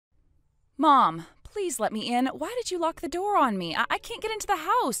Mom, please let me in. Why did you lock the door on me? I can't get into the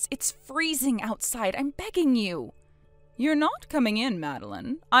house. It's freezing outside. I'm begging you. You're not coming in,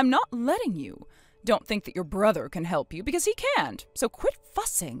 Madeline. I'm not letting you. Don't think that your brother can help you, because he can't, so quit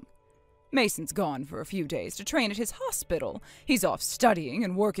fussing. Mason's gone for a few days to train at his hospital. He's off studying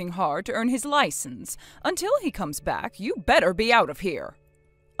and working hard to earn his license. Until he comes back, you better be out of here.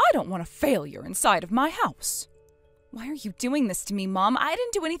 I don't want a failure inside of my house. Why are you doing this to me, Mom? I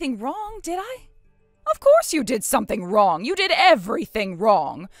didn't do anything wrong, did I? Of course you did something wrong. You did everything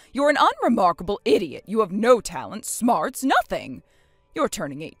wrong. You're an unremarkable idiot. You have no talent, smarts, nothing. You're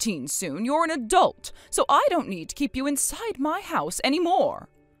turning 18 soon. You're an adult, so I don't need to keep you inside my house anymore.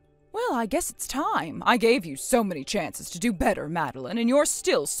 Well, I guess it's time. I gave you so many chances to do better, Madeline, and you're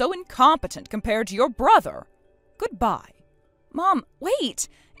still so incompetent compared to your brother. Goodbye. Mom, wait!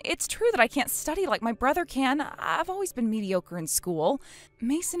 It's true that I can't study like my brother can. I've always been mediocre in school.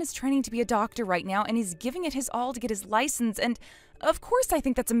 Mason is training to be a doctor right now, and he's giving it his all to get his license, and of course I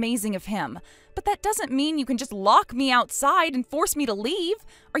think that's amazing of him. But that doesn't mean you can just lock me outside and force me to leave.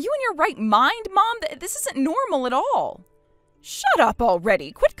 Are you in your right mind, Mom? This isn't normal at all. Shut up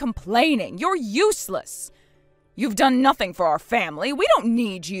already. Quit complaining. You're useless. You've done nothing for our family. We don't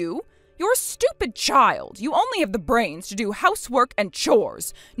need you. You're a stupid child. You only have the brains to do housework and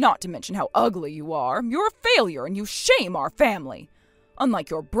chores, not to mention how ugly you are. You're a failure and you shame our family.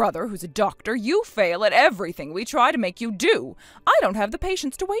 Unlike your brother, who's a doctor, you fail at everything we try to make you do. I don't have the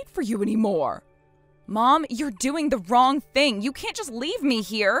patience to wait for you anymore. Mom, you're doing the wrong thing. You can't just leave me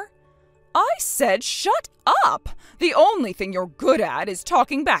here. I said shut up! The only thing you're good at is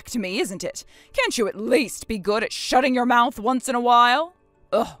talking back to me, isn't it? Can't you at least be good at shutting your mouth once in a while?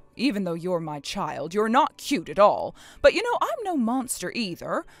 Ugh, even though you're my child, you're not cute at all. But you know, I'm no monster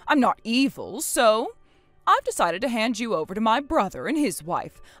either. I'm not evil, so I've decided to hand you over to my brother and his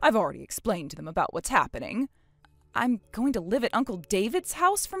wife. I've already explained to them about what's happening. I'm going to live at Uncle David's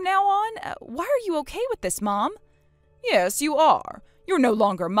house from now on? Why are you okay with this, Mom? Yes, you are. You're no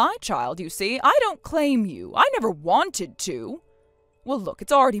longer my child, you see. I don't claim you. I never wanted to. Well, look,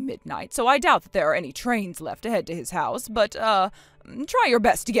 it's already midnight, so I doubt that there are any trains left to head to his house, but, try your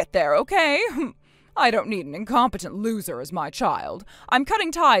best to get there, okay? I don't need an incompetent loser as my child. I'm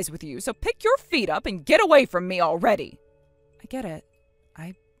cutting ties with you, so pick your feet up and get away from me already. I get it.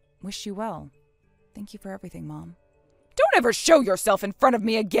 I wish you well. Thank you for everything, Mom. Don't ever show yourself in front of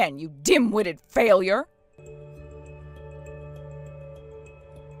me again, you dim-witted failure.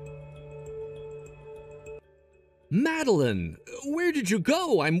 Madeline, where did you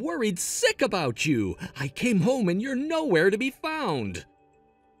go? I'm worried sick about you. I came home and you're nowhere to be found.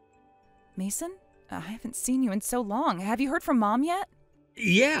 Mason, I haven't seen you in so long. Have you heard from Mom yet?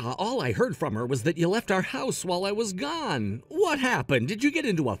 Yeah, all I heard from her was that you left our house while I was gone. What happened? Did you get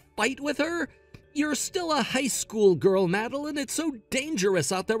into a fight with her? You're still a high school girl, Madeline. It's so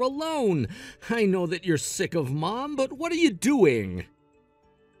dangerous out there alone. I know that you're sick of Mom, but what are you doing?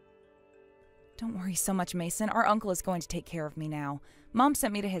 Don't worry so much, Mason. Our uncle is going to take care of me now. Mom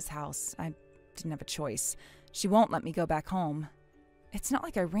sent me to his house. I didn't have a choice. She won't let me go back home. It's not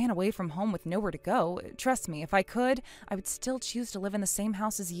like I ran away from home with nowhere to go. Trust me, if I could, I would still choose to live in the same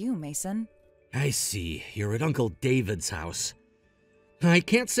house as you, Mason. I see. You're at Uncle David's house. I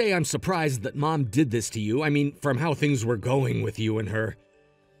can't say I'm surprised that Mom did this to you. I mean, from how things were going with you and her.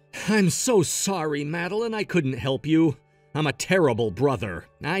 I'm so sorry, Madeline. I couldn't help you. I'm a terrible brother.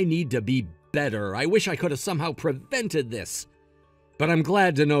 I need to be better. I wish I could have somehow prevented this. But I'm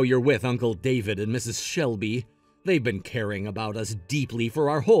glad to know you're with Uncle David and Mrs. Shelby. They've been caring about us deeply for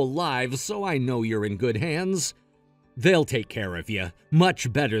our whole lives, so I know you're in good hands. They'll take care of you,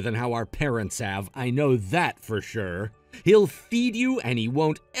 much better than how our parents have. I know that for sure. He'll feed you and he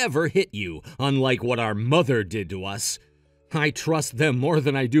won't ever hit you, unlike what our mother did to us. I trust them more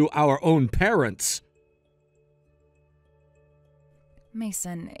than I do our own parents.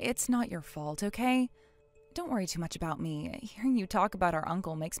 Mason, it's not your fault, okay? Don't worry too much about me. Hearing you talk about our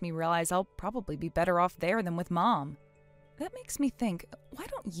uncle makes me realize I'll probably be better off there than with Mom. That makes me think, why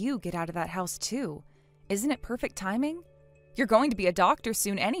don't you get out of that house too? Isn't it perfect timing? You're going to be a doctor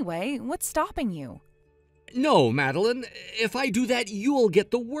soon anyway. What's stopping you? No, Madeline. If I do that, you'll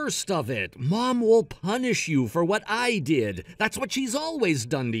get the worst of it. Mom will punish you for what I did. That's what she's always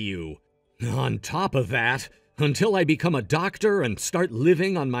done to you. On top of that, until I become a doctor and start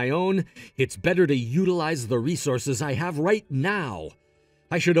living on my own, it's better to utilize the resources I have right now.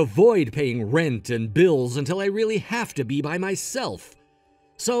 I should avoid paying rent and bills until I really have to be by myself.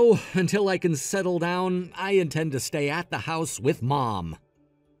 So, until I can settle down, I intend to stay at the house with Mom.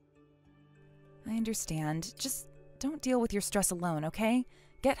 I understand. Just don't deal with your stress alone, okay?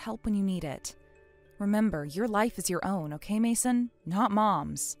 Get help when you need it. Remember, your life is your own, okay, Mason? Not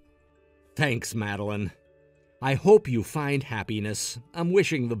Mom's. Thanks, Madeline. I hope you find happiness. I'm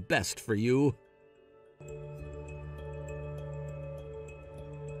wishing the best for you.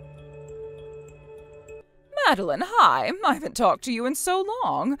 Madeline, hi. I haven't talked to you in so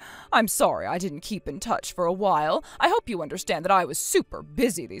long. I'm sorry I didn't keep in touch for a while. I hope you understand that I was super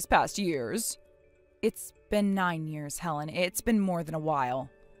busy these past years. It's been 9 years, Helen. It's been more than a while.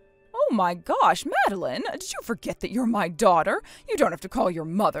 Oh my gosh, Madeline, did you forget that you're my daughter? You don't have to call your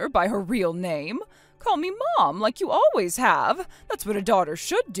mother by her real name. Call me Mom, like you always have. That's what a daughter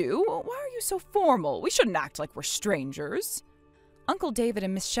should do. Why are you so formal? We shouldn't act like we're strangers. Uncle David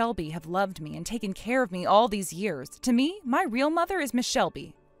and Miss Shelby have loved me and taken care of me all these years. To me, my real mother is Miss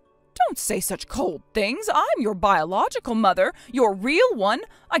Shelby. Don't say such cold things. I'm your biological mother, your real one.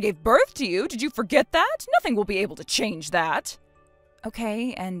 I gave birth to you. Did you forget that? Nothing will be able to change that.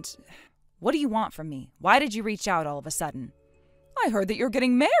 Okay, and what do you want from me? Why did you reach out all of a sudden? I heard that you're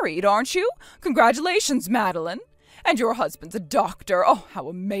getting married, aren't you? Congratulations, Madeline. And your husband's a doctor. Oh, how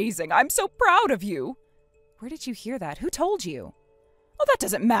amazing. I'm so proud of you. Where did you hear that? Who told you? Well, that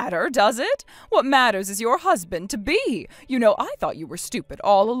doesn't matter, does it? What matters is your husband-to-be. You know, I thought you were stupid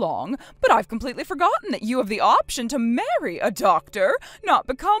all along, but I've completely forgotten that you have the option to marry a doctor, not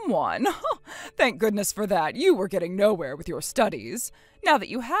become one. Thank goodness for that. You were getting nowhere with your studies. Now that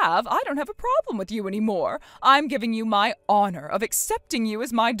you have, I don't have a problem with you anymore. I'm giving you my honor of accepting you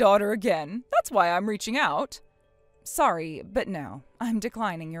as my daughter again. That's why I'm reaching out. Sorry, but no. I'm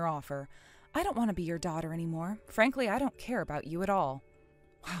declining your offer. I don't want to be your daughter anymore. Frankly, I don't care about you at all.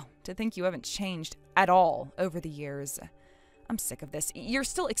 Wow, to think you haven't changed at all over the years. I'm sick of this. You're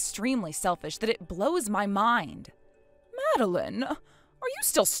still extremely selfish that it blows my mind. Madeline, are you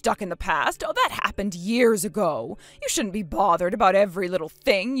still stuck in the past? Oh, that happened years ago. You shouldn't be bothered about every little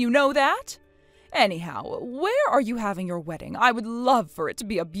thing, you know that? Anyhow, where are you having your wedding? I would love for it to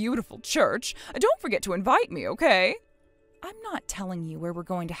be a beautiful church. Don't forget to invite me, okay? I'm not telling you where we're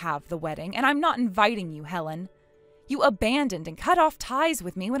going to have the wedding, and I'm not inviting you, Helen. You abandoned and cut off ties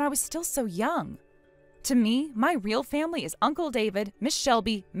with me when I was still so young. To me, my real family is Uncle David, Miss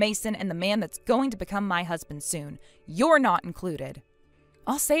Shelby, Mason, and the man that's going to become my husband soon. You're not included.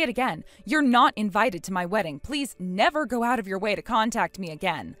 I'll say it again. You're not invited to my wedding. Please never go out of your way to contact me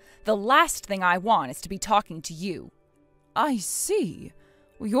again. The last thing I want is to be talking to you. I see.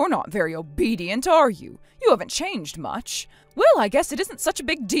 Well, you're not very obedient, are you? You haven't changed much. Well, I guess it isn't such a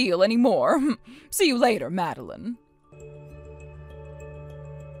big deal anymore. See you later, Madeline.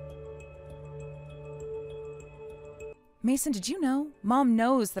 Mason, did you know? Mom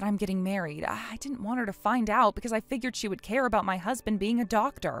knows that I'm getting married. I didn't want her to find out because I figured she would care about my husband being a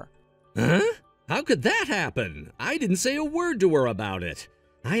doctor. Huh? How could that happen? I didn't say a word to her about it.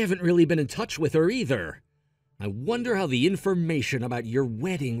 I haven't really been in touch with her either. I wonder how the information about your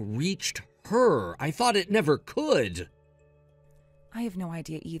wedding reached her. I thought it never could. I have no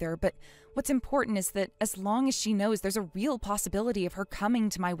idea either, but what's important is that as long as she knows, there's a real possibility of her coming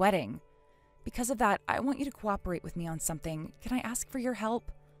to my wedding. Because of that, I want you to cooperate with me on something. Can I ask for your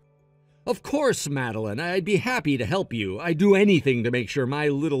help? Of course, Madeline. I'd be happy to help you. I'd do anything to make sure my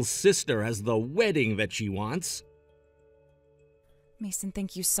little sister has the wedding that she wants. Mason,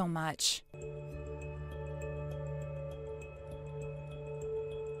 thank you so much.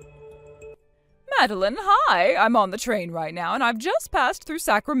 Madeline, hi! I'm on the train right now, and I've just passed through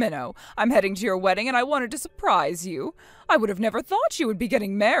Sacramento. I'm heading to your wedding, and I wanted to surprise you. I would have never thought you would be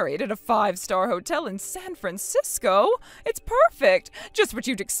getting married at a 5-star hotel in San Francisco. It's perfect. Just what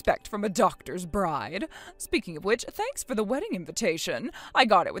you'd expect from a doctor's bride. Speaking of which, thanks for the wedding invitation. I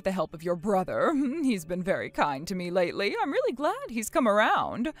got it with the help of your brother. He's been very kind to me lately. I'm really glad he's come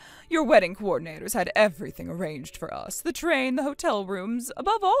around. Your wedding coordinators had everything arranged for us. The train, the hotel rooms.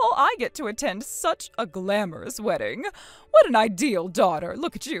 Above all, I get to attend such a glamorous wedding. What an ideal daughter.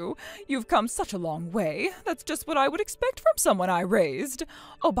 Look at you. You've come such a long way. That's just what I would expect from someone I raised.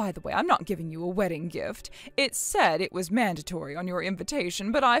 Oh, by the way, I'm not giving you a wedding gift. It said it was mandatory on your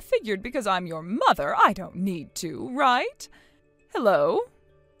invitation, but I figured because I'm your mother, I don't need to, right? Hello?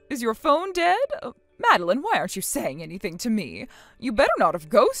 Is your phone dead? Madeline, why aren't you saying anything to me? You better not have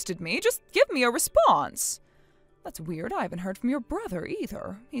ghosted me. Just give me a response. That's weird. I haven't heard from your brother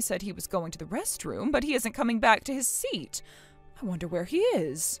either. He said he was going to the restroom, but he isn't coming back to his seat. I wonder where he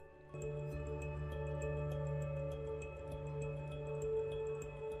is.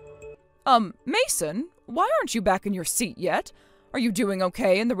 Mason, why aren't you back in your seat yet? Are you doing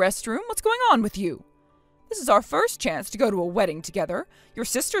okay in the restroom? What's going on with you? This is our first chance to go to a wedding together. Your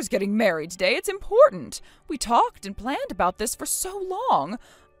sister's getting married today. It's important. We talked and planned about this for so long.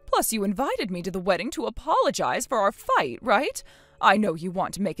 Plus, you invited me to the wedding to apologize for our fight, right? I know you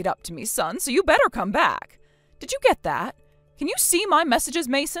want to make it up to me, son, so you better come back. Did you get that? Can you see my messages,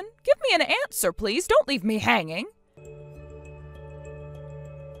 Mason? Give me an answer, please. Don't leave me hanging.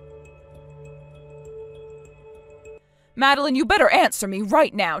 Madeline, you better answer me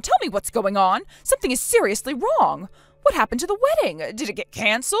right now. Tell me what's going on. Something is seriously wrong. What happened to the wedding? Did it get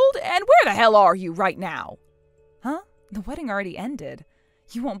canceled? And where the hell are you right now? Huh? The wedding already ended.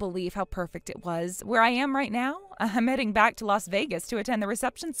 You won't believe how perfect it was. Where I am right now, I'm heading back to Las Vegas to attend the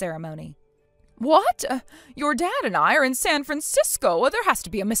reception ceremony. What? Your dad and I are in San Francisco. There has to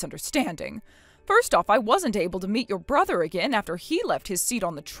be a misunderstanding. First off, I wasn't able to meet your brother again after he left his seat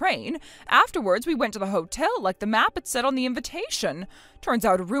on the train. Afterwards, we went to the hotel like the map had said on the invitation. Turns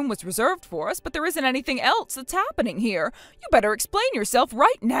out a room was reserved for us, but there isn't anything else that's happening here. You better explain yourself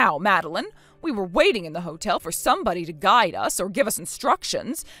right now, Madeline. We were waiting in the hotel for somebody to guide us or give us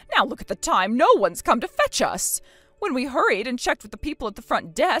instructions. Now look at the time. No one's come to fetch us. When we hurried and checked with the people at the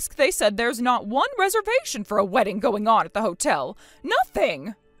front desk, they said there's not one reservation for a wedding going on at the hotel.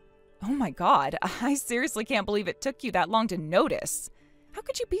 Nothing. Oh my God, I seriously can't believe it took you that long to notice. How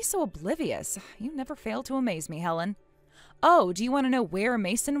could you be so oblivious? You never fail to amaze me, Helen. Oh, do you want to know where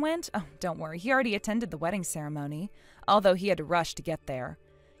Mason went? Oh, don't worry, he already attended the wedding ceremony, although he had to rush to get there.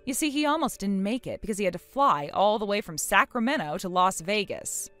 You see, he almost didn't make it because he had to fly all the way from Sacramento to Las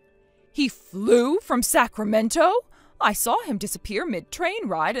Vegas. He flew from Sacramento? I saw him disappear mid-train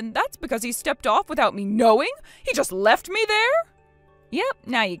ride, and that's because he stepped off without me knowing? He just left me there? Yep,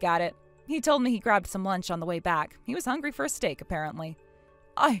 now you got it. He told me he grabbed some lunch on the way back. He was hungry for a steak, apparently.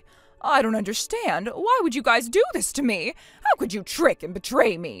 I don't understand. Why would you guys do this to me? How could you trick and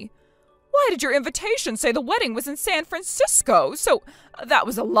betray me? Why did your invitation say the wedding was in San Francisco? So that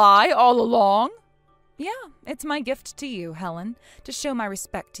was a lie all along? Yeah, it's my gift to you, Helen, to show my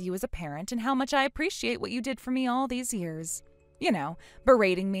respect to you as a parent and how much I appreciate what you did for me all these years. You know,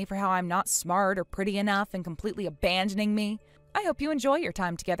 berating me for how I'm not smart or pretty enough and completely abandoning me. I hope you enjoy your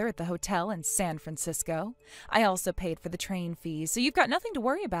time together at the hotel in San Francisco. I also paid for the train fees, so you've got nothing to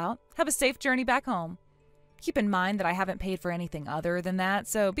worry about. Have a safe journey back home. Keep in mind that I haven't paid for anything other than that,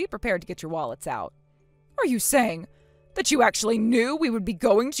 so be prepared to get your wallets out. Are you saying that you actually knew we would be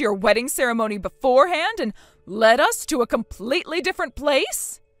going to your wedding ceremony beforehand and led us to a completely different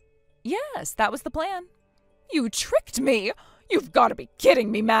place? Yes, that was the plan. You tricked me! You've got to be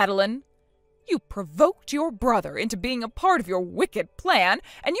kidding me, Madeline! You provoked your brother into being a part of your wicked plan,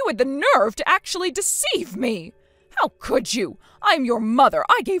 and you had the nerve to actually deceive me! How could you? I'm your mother.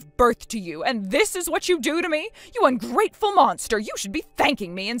 I gave birth to you, and this is what you do to me? You ungrateful monster! You should be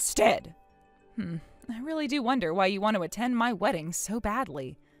thanking me instead! I really do wonder why you want to attend my wedding so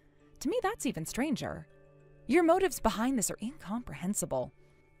badly. To me, that's even stranger. Your motives behind this are incomprehensible.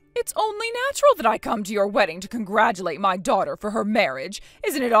 It's only natural that I come to your wedding to congratulate my daughter for her marriage.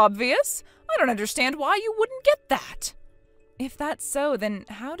 Isn't it obvious? I don't understand why you wouldn't get that. If that's so, then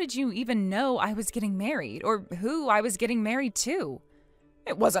how did you even know I was getting married, or who I was getting married to?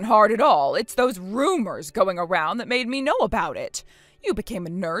 It wasn't hard at all. It's those rumors going around that made me know about it. You became a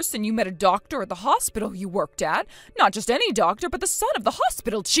nurse and you met a doctor at the hospital you worked at. Not just any doctor, but the son of the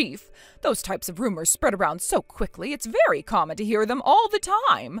hospital chief. Those types of rumors spread around so quickly, it's very common to hear them all the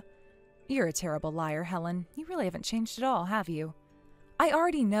time. You're a terrible liar, Helen. You really haven't changed at all, have you? I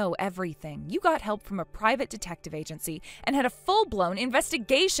already know everything. You got help from a private detective agency and had a full-blown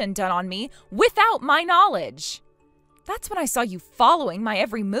investigation done on me without my knowledge. That's when I saw you following my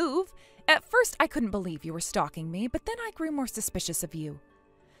every move. At first, I couldn't believe you were stalking me, but then I grew more suspicious of you.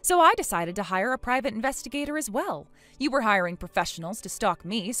 So I decided to hire a private investigator as well. You were hiring professionals to stalk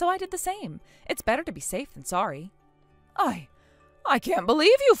me, so I did the same. It's better to be safe than sorry. I can't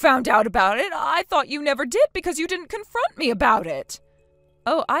believe you found out about it. I thought you never did because you didn't confront me about it.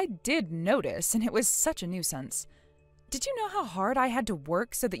 Oh, I did notice, and it was such a nuisance. Did you know how hard I had to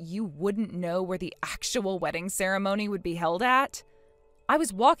work so that you wouldn't know where the actual wedding ceremony would be held at? I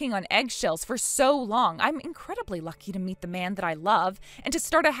was walking on eggshells for so long. I'm incredibly lucky to meet the man that I love and to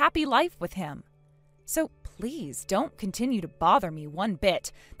start a happy life with him. So please don't continue to bother me one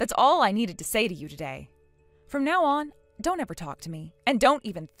bit. That's all I needed to say to you today. From now on, don't ever talk to me, and don't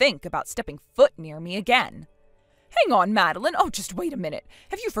even think about stepping foot near me again. Hang on, Madeline. Oh, just wait a minute.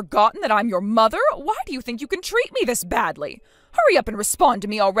 Have you forgotten that I'm your mother? Why do you think you can treat me this badly? Hurry up and respond to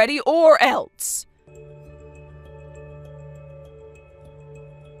me already, or else.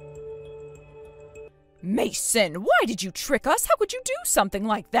 Mason, why did you trick us? How could you do something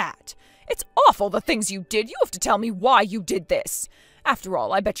like that? It's awful the things you did. You have to tell me why you did this. After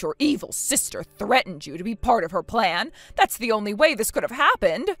all, I bet your evil sister threatened you to be part of her plan. That's the only way this could have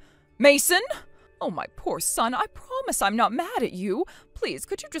happened. Mason? Oh, my poor son, I promise I'm not mad at you. Please,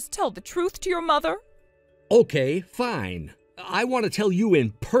 could you just tell the truth to your mother? Okay, fine. I want to tell you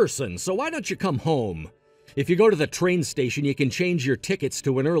in person, so why don't you come home? If you go to the train station, you can change your tickets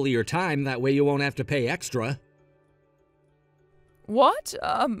to an earlier time. That way you won't have to pay extra. What?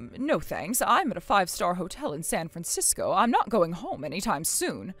 No thanks. I'm at a 5-star hotel in San Francisco. I'm not going home anytime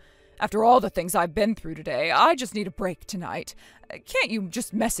soon. After all the things I've been through today, I just need a break tonight. Can't you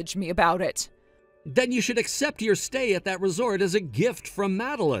just message me about it? Then you should accept your stay at that resort as a gift from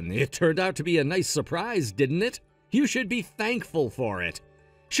Madeline. It turned out to be a nice surprise, didn't it? You should be thankful for it.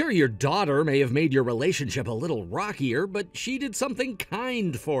 Sure, your daughter may have made your relationship a little rockier, but she did something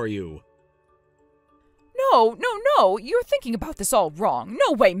kind for you. No. You're thinking about this all wrong.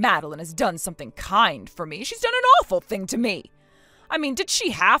 No way Madeline has done something kind for me. She's done an awful thing to me. I mean, did she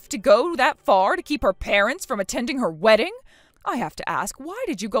have to go that far to keep her parents from attending her wedding? I have to ask, why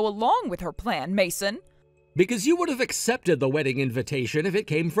did you go along with her plan, Mason? Because you would have accepted the wedding invitation if it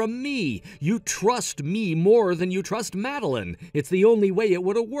came from me. You trust me more than you trust Madeline. It's the only way it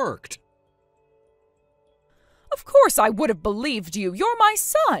would have worked. Of course I would have believed you. You're my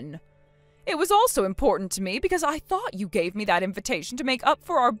son. It was also important to me because I thought you gave me that invitation to make up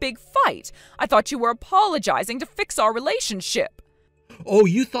for our big fight. I thought you were apologizing to fix our relationship. Oh,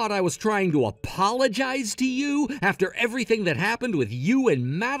 you thought I was trying to apologize to you after everything that happened with you and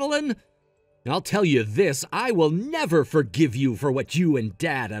Madeline? I'll tell you this, I will never forgive you for what you and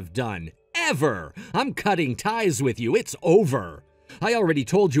Dad have done. Ever! I'm cutting ties with you. It's over. I already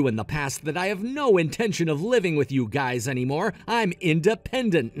told you in the past that I have no intention of living with you guys anymore. I'm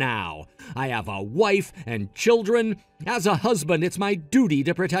independent now. I have a wife and children. As a husband, it's my duty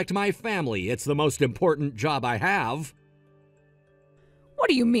to protect my family. It's the most important job I have. What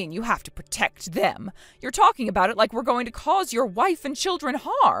do you mean you have to protect them? You're talking about it like we're going to cause your wife and children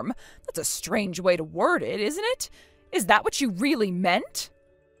harm. That's a strange way to word it, isn't it? Is that what you really meant?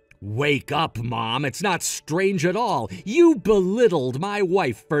 Wake up, Mom. It's not strange at all. You belittled my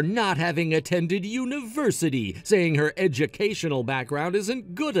wife for not having attended university, saying her educational background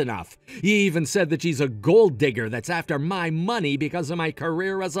isn't good enough. You even said that she's a gold digger that's after my money because of my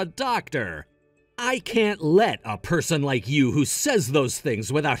career as a doctor. I can't let a person like you who says those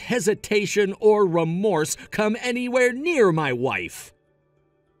things without hesitation or remorse come anywhere near my wife.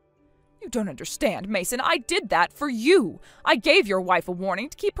 You don't understand, Mason. I did that for you. I gave your wife a warning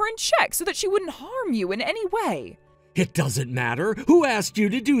to keep her in check so that she wouldn't harm you in any way. It doesn't matter. Who asked you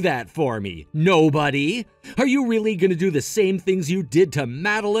to do that for me? Nobody. Are you really going to do the same things you did to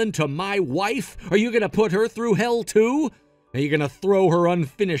Madeline to my wife? Are you going to put her through hell too? Are you going to throw her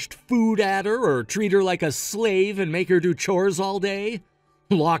unfinished food at her or treat her like a slave and make her do chores all day?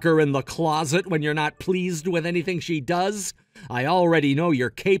 Lock her in the closet when you're not pleased with anything she does? I already know you're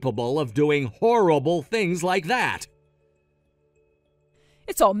capable of doing horrible things like that.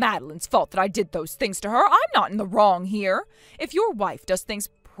 It's all Madeline's fault that I did those things to her. I'm not in the wrong here. If your wife does things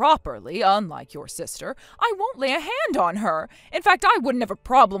properly, unlike your sister, I won't lay a hand on her. In fact, I wouldn't have a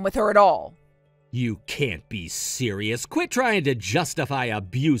problem with her at all. You can't be serious. Quit trying to justify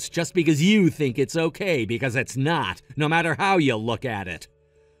abuse just because you think it's okay, because it's not, no matter how you look at it.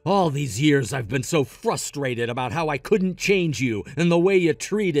 All these years I've been so frustrated about how I couldn't change you and the way you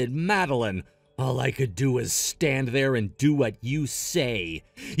treated Madeline. All I could do is stand there and do what you say.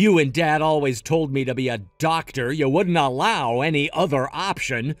 You and Dad always told me to be a doctor. You wouldn't allow any other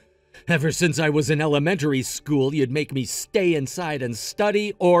option. Ever since I was in elementary school, you'd make me stay inside and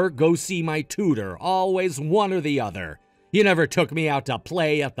study or go see my tutor, always one or the other. You never took me out to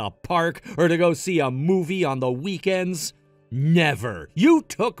play at the park or to go see a movie on the weekends. Never. You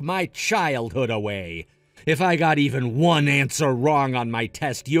took my childhood away. If I got even one answer wrong on my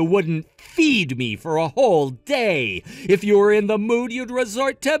test, you wouldn't feed me for a whole day. If you were in the mood, you'd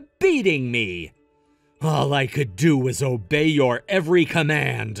resort to beating me. All I could do was obey your every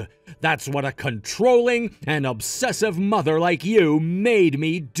command. That's what a controlling and obsessive mother like you made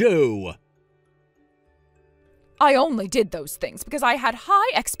me do. I only did those things because I had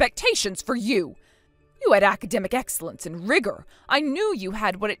high expectations for you. You had academic excellence and rigor. I knew you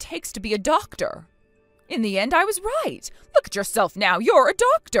had what it takes to be a doctor. In the end, I was right. Look at yourself now. You're a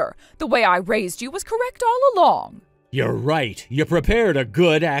doctor. The way I raised you was correct all along. You're right. You prepared a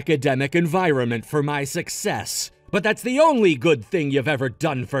good academic environment for my success. But that's the only good thing you've ever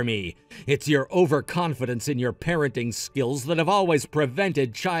done for me. It's your overconfidence in your parenting skills that have always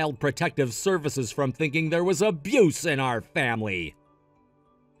prevented Child Protective Services from thinking there was abuse in our family.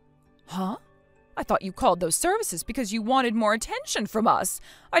 Huh? I thought you called those services because you wanted more attention from us.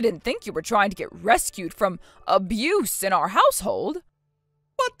 I didn't think you were trying to get rescued from abuse in our household.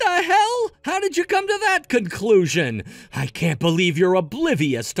 What the hell? How did you come to that conclusion? I can't believe you're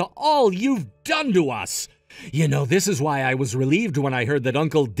oblivious to all you've done to us. You know, this is why I was relieved when I heard that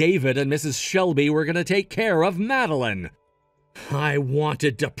Uncle David and Mrs. Shelby were going to take care of Madeline. I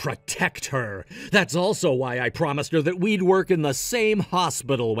wanted to protect her. That's also why I promised her that we'd work in the same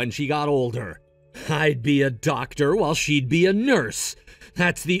hospital when she got older. I'd be a doctor while she'd be a nurse.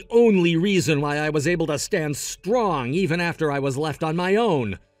 That's the only reason why I was able to stand strong even after I was left on my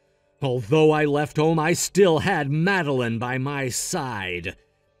own. Although I left home, I still had Madeline by my side.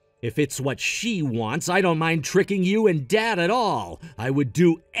 If it's what she wants, I don't mind tricking you and Dad at all. I would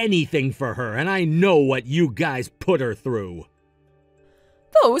do anything for her, and I know what you guys put her through.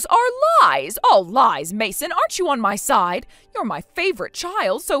 Those are lies! All lies, Mason. Aren't you on my side? You're my favorite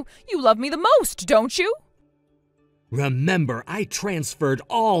child, so you love me the most, don't you? Remember, I transferred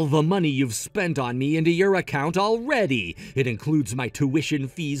all the money you've spent on me into your account already. It includes my tuition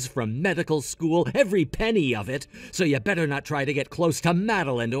fees from medical school, every penny of it. So you better not try to get close to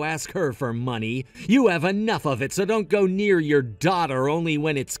Madeline to ask her for money. You have enough of it, so don't go near your daughter only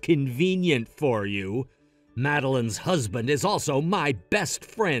when it's convenient for you. Madeline's husband is also my best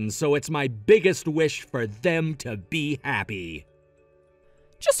friend, so it's my biggest wish for them to be happy.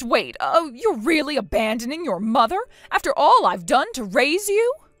 Just wait, you're really abandoning your mother after all I've done to raise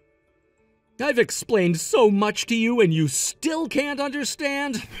you? I've explained so much to you and you still can't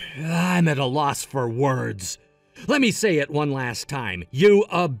understand? I'm at a loss for words. Let me say it one last time. You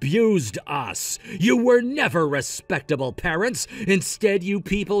abused us. You were never respectable parents. Instead, you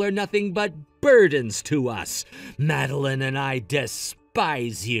people are nothing but burdens to us. Madeline and I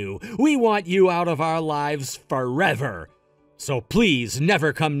despise you. We want you out of our lives forever. So please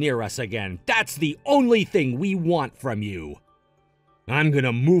never come near us again. That's the only thing we want from you. I'm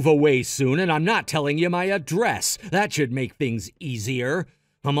gonna move away soon, and I'm not telling you my address. That should make things easier.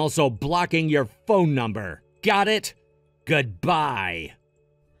 I'm also blocking your phone number. Got it? Goodbye.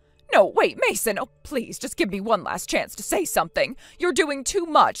 No, wait, Mason. Oh, please, just give me one last chance to say something. You're doing too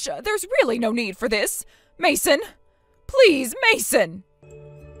much. There's really no need for this. Mason! Please, Mason!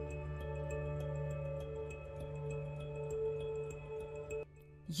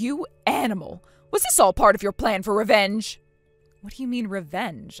 You animal! Was this all part of your plan for revenge? What do you mean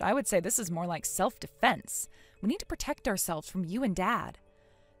revenge? I would say this is more like self-defense. We need to protect ourselves from you and Dad.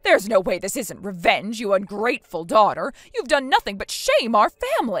 There's no way this isn't revenge, you ungrateful daughter. You've done nothing but shame our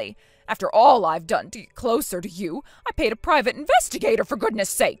family. After all I've done to get closer to you, I paid a private investigator, for goodness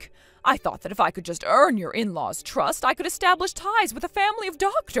sake. I thought that if I could just earn your in-laws' trust, I could establish ties with a family of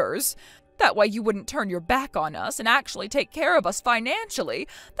doctors. That way you wouldn't turn your back on us and actually take care of us financially.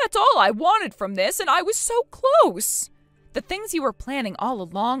 That's all I wanted from this, and I was so close. The things you were planning all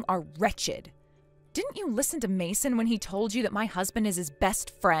along are wretched. Didn't you listen to Mason when he told you that my husband is his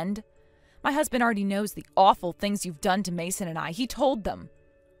best friend? My husband already knows the awful things you've done to Mason and I. He told them.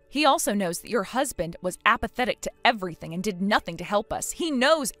 He also knows that your husband was apathetic to everything and did nothing to help us. He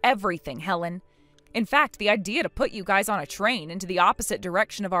knows everything, Helen. In fact, the idea to put you guys on a train into the opposite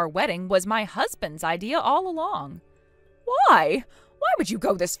direction of our wedding was my husband's idea all along. Why? Why would you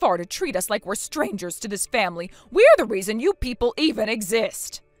go this far to treat us like we're strangers to this family? We're the reason you people even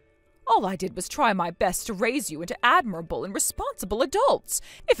exist. All I did was try my best to raise you into admirable and responsible adults.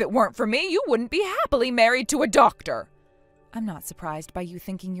 If it weren't for me, you wouldn't be happily married to a doctor. I'm not surprised by you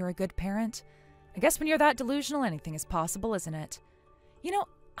thinking you're a good parent. I guess when you're that delusional, anything is possible, isn't it? You know,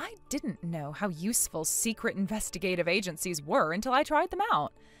 I didn't know how useful secret investigative agencies were until I tried them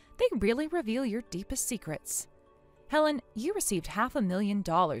out. They really reveal your deepest secrets. Helen, you received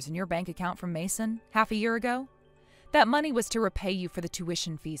 $500,000 in your bank account from Mason half a year ago. That money was to repay you for the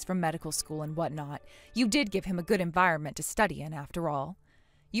tuition fees from medical school and whatnot. You did give him a good environment to study in, after all.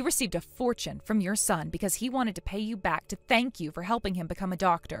 You received a fortune from your son because he wanted to pay you back to thank you for helping him become a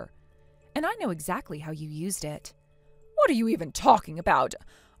doctor. And I know exactly how you used it. What are you even talking about?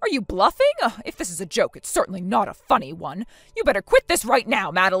 Are you bluffing? If this is a joke, it's certainly not a funny one. You better quit this right now,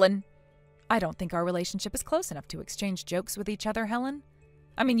 Madeline. I don't think our relationship is close enough to exchange jokes with each other, Helen.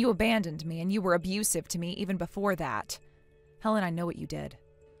 I mean, you abandoned me and you were abusive to me even before that. Helen, I know what you did.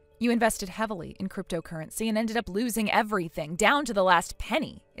 You invested heavily in cryptocurrency and ended up losing everything, down to the last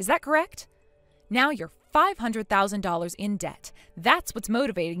penny. Is that correct? Now you're $500,000 in debt. That's what's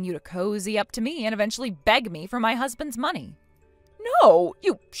motivating you to cozy up to me and eventually beg me for my husband's money. No,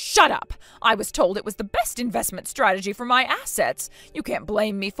 you shut up. I was told it was the best investment strategy for my assets. You can't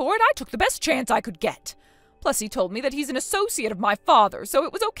blame me for it. I took the best chance I could get. Plus, he told me that he's an associate of my father, so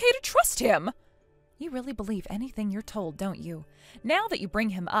it was okay to trust him. You really believe anything you're told, don't you? Now that you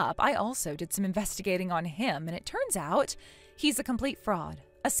bring him up, I also did some investigating on him, and it turns out he's a complete fraud,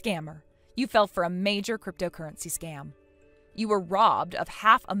 a scammer. You fell for a major cryptocurrency scam. You were robbed of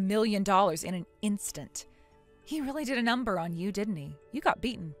 $500,000 in an instant. He really did a number on you, didn't he? You got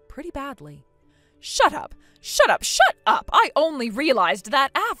beaten pretty badly. Shut up! Shut up! Shut up! I only realized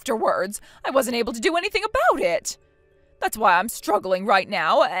that afterwards. I wasn't able to do anything about it. That's why I'm struggling right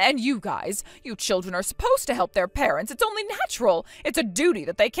now, and you guys, you children are supposed to help their parents. It's only natural. It's a duty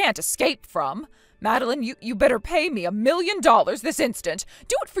that they can't escape from. Madeline, you better pay me $1 million this instant.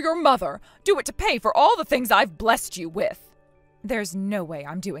 Do it for your mother. Do it to pay for all the things I've blessed you with. There's no way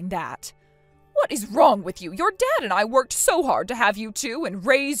I'm doing that. What is wrong with you? Your dad and I worked so hard to have you two and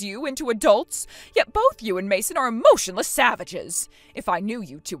raise you into adults, yet both you and Mason are emotionless savages. If I knew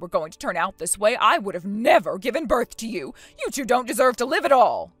you two were going to turn out this way, I would have never given birth to you. You two don't deserve to live at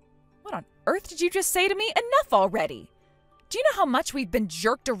all. What on earth did you just say to me? Enough already. Do you know how much we've been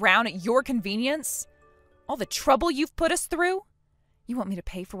jerked around at your convenience? All the trouble you've put us through? You want me to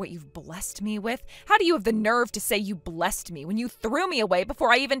pay for what you've blessed me with? How do you have the nerve to say you blessed me when you threw me away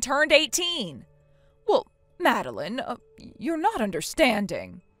before I even turned 18? Well, Madeline, you're not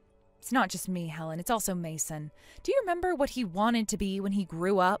understanding. It's not just me, Helen. It's also Mason. Do you remember what he wanted to be when he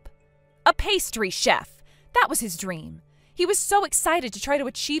grew up? A pastry chef. That was his dream. He was so excited to try to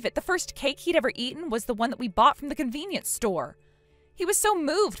achieve it. The first cake he'd ever eaten was the one that we bought from the convenience store. He was so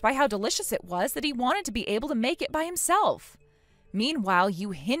moved by how delicious it was that he wanted to be able to make it by himself. Meanwhile,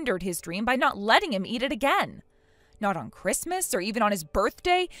 you hindered his dream by not letting him eat it again. Not on Christmas or even on his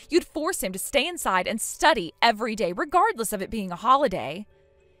birthday, you'd force him to stay inside and study every day, regardless of it being a holiday.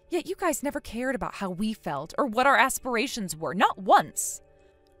 Yet you guys never cared about how we felt or what our aspirations were, not once.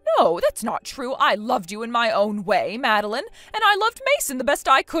 No, that's not true. I loved you in my own way, Madeline, and I loved Mason the best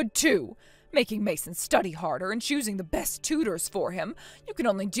I could too. Making Mason study harder and choosing the best tutors for him. You can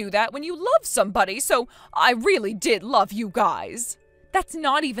only do that when you love somebody, so I really did love you guys. That's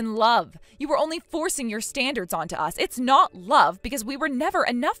not even love. You were only forcing your standards onto us. It's not love because we were never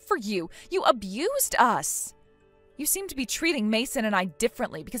enough for you. You abused us. You seem to be treating Mason and I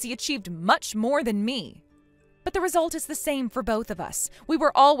differently because he achieved much more than me. But the result is the same for both of us. We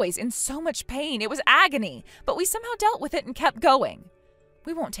were always in so much pain. It was agony, but we somehow dealt with it and kept going.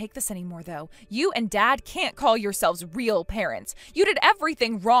 We won't take this anymore, though. You and Dad can't call yourselves real parents. You did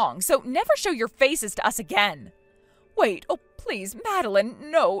everything wrong, so never show your faces to us again. Wait, oh please, Madeline,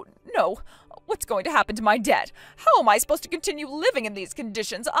 no. What's going to happen to my debt? How am I supposed to continue living in these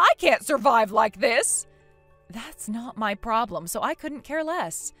conditions? I can't survive like this. That's not my problem, so I couldn't care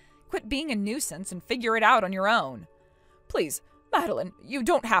less. Quit being a nuisance and figure it out on your own. Please, Madeline, you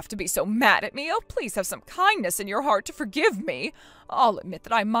don't have to be so mad at me. Oh, please have some kindness in your heart to forgive me. I'll admit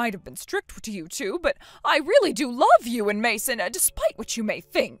that I might have been strict to you two, but I really do love you and Mason, despite what you may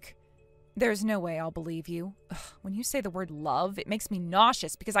think. There's no way I'll believe you. Ugh, when you say the word love, it makes me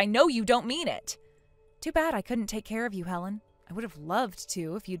nauseous because I know you don't mean it. Too bad I couldn't take care of you, Helen. I would have loved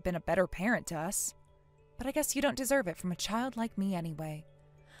to if you'd been a better parent to us. But I guess you don't deserve it from a child like me anyway.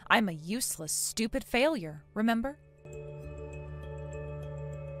 I'm a useless, stupid failure, remember?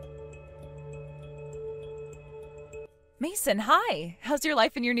 Mason, hi. How's your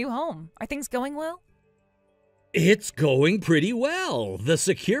life in your new home? Are things going well? It's going pretty well. The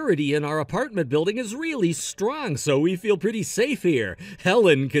security in our apartment building is really strong, so we feel pretty safe here.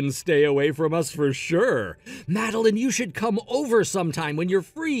 Helen can stay away from us for sure. Madeline, you should come over sometime when you're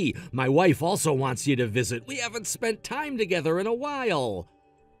free. My wife also wants you to visit. We haven't spent time together in a while.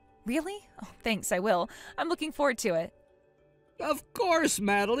 Really? Oh, thanks, I will. I'm looking forward to it. Of course,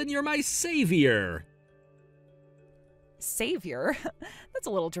 Madeline, you're my savior. Savior? That's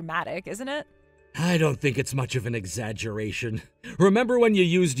a little dramatic, isn't it? I don't think it's much of an exaggeration. Remember when you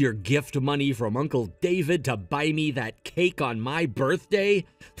used your gift money from Uncle David to buy me that cake on my birthday?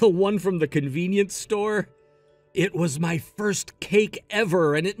 The one from the convenience store? It was my first cake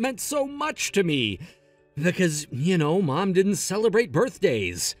ever, and it meant so much to me. Because, Mom didn't celebrate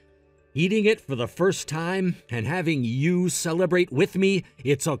birthdays. Eating it for the first time and having you celebrate with me,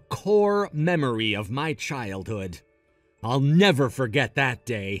 it's a core memory of my childhood. I'll never forget that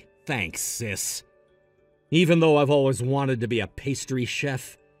day. Thanks, sis. Even though I've always wanted to be a pastry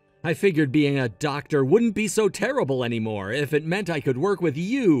chef, I figured being a doctor wouldn't be so terrible anymore if it meant I could work with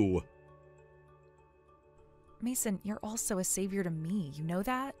you. Mason, you're also a savior to me, you know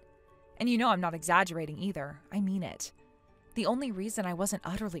that? And you know I'm not exaggerating either. I mean it. The only reason I wasn't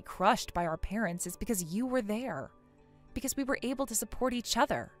utterly crushed by our parents is because you were there. Because we were able to support each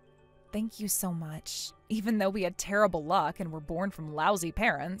other. Thank you so much. Even though we had terrible luck and were born from lousy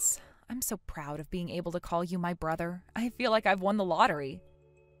parents, I'm so proud of being able to call you my brother. I feel like I've won the lottery.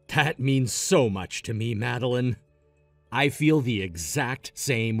 That means so much to me, Madeline. I feel the exact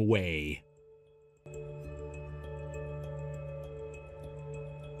same way.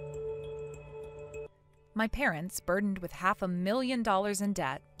 My parents, burdened with $500,000 in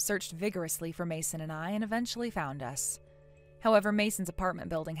debt, searched vigorously for Mason and I and eventually found us. However, Mason's apartment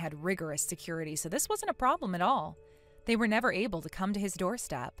building had rigorous security, so this wasn't a problem at all. They were never able to come to his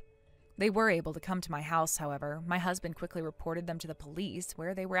doorstep. They were able to come to my house, however. My husband quickly reported them to the police,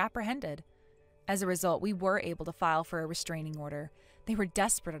 where they were apprehended. As a result, we were able to file for a restraining order. They were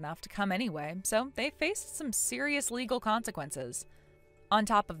desperate enough to come anyway, so they faced some serious legal consequences. On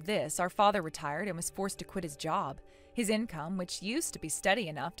top of this, our father retired and was forced to quit his job. His income, which used to be steady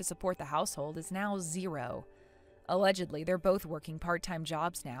enough to support the household, is now zero. Allegedly, they're both working part-time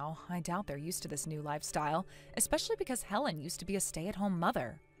jobs now. I doubt they're used to this new lifestyle, especially because Helen used to be a stay-at-home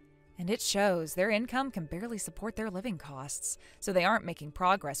mother. And it shows their income can barely support their living costs, so they aren't making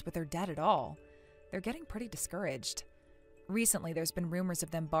progress with their debt at all. They're getting pretty discouraged. Recently, there's been rumors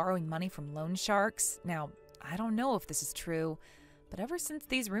of them borrowing money from loan sharks. Now, I don't know if this is true, but ever since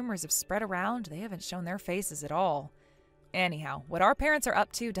these rumors have spread around, they haven't shown their faces at all. Anyhow, what our parents are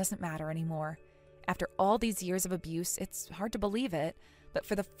up to doesn't matter anymore. After all these years of abuse, it's hard to believe it, but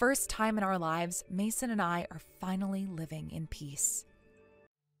for the first time in our lives, Mason and I are finally living in peace.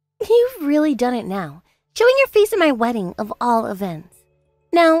 You've really done it now, showing your face at my wedding of all events.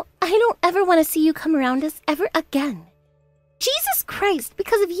 Now, I don't ever want to see you come around us ever again. Jesus Christ,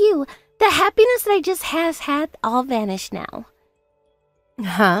 because of you, the happiness that I just had all vanished now.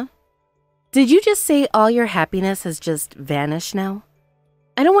 Huh? Did you just say all your happiness has just vanished now?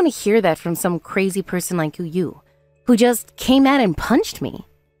 I don't want to hear that from some crazy person like you, who just came at and punched me.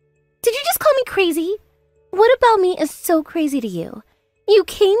 Did you just call me crazy? What about me is so crazy to you? You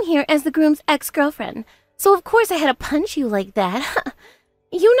came here as the groom's ex-girlfriend, so of course I had to punch you like that.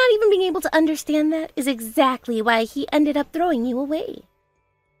 You not even being able to understand that is exactly why he ended up throwing you away.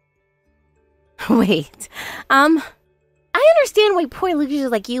 Wait, I understand why poor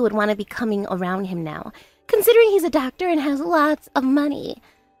losers like you would want to be coming around him now, considering he's a doctor and has lots of money.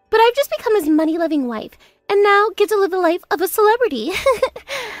 But I've just become his money-loving wife, and now get to live the life of a celebrity.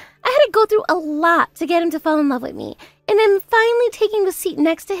 I had to go through a lot to get him to fall in love with me, and I'm finally taking the seat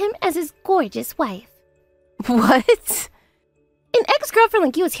next to him as his gorgeous wife. what? An ex-girlfriend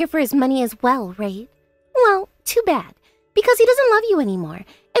like you is here for his money as well, right? Well, too bad, because he doesn't love you anymore,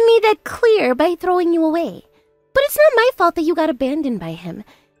 and made that clear by throwing you away. But it's not my fault that you got abandoned by him.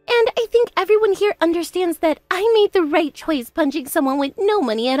 And I think everyone here understands that I made the right choice punching someone with no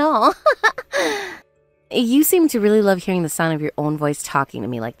money at all. You seem to really love hearing the sound of your own voice talking to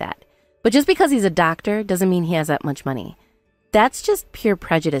me like that. But just because he's a doctor doesn't mean he has that much money. That's just pure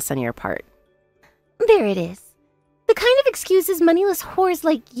prejudice on your part. There it is. The kind of excuses moneyless whores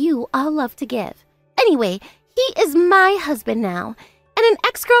like you all love to give. Anyway, he is my husband now. And an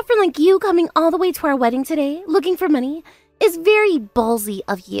ex-girlfriend like you coming all the way to our wedding today, looking for money, is very ballsy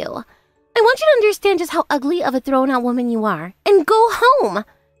of you. I want you to understand just how ugly of a thrown-out woman you are, and go home!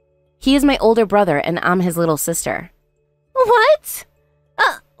 He is my older brother, and I'm his little sister. What?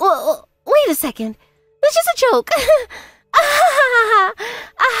 Wait a second. That's just a joke.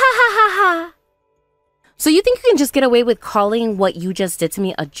 So you think you can just get away with calling what you just did to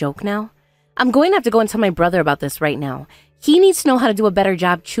me a joke now? I'm going to have to go and tell my brother about this right now. He needs to know how to do a better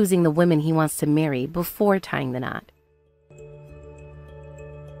job choosing the women he wants to marry before tying the knot.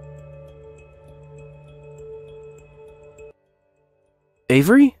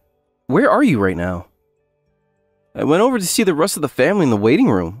 Avery? Where are you right now? I went over to see the rest of the family in the waiting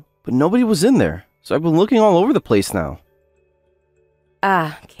room, but nobody was in there, so I've been looking all over the place now.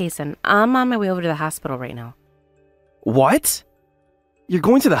 Kaysen, I'm on my way over to the hospital right now. What? You're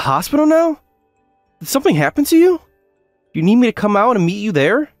going to the hospital now? Did something happen to you? You need me to come out and meet you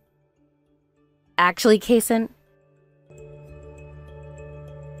there? Actually, Kaysen...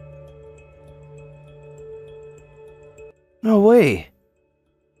 No way.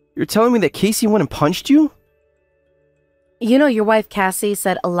 You're telling me that Casey went and punched you? You know, your wife Cassie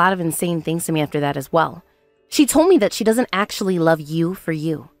said a lot of insane things to me after that as well. She told me that she doesn't actually love you for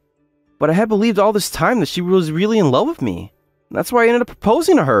you. But I had believed all this time that she was really in love with me. That's why I ended up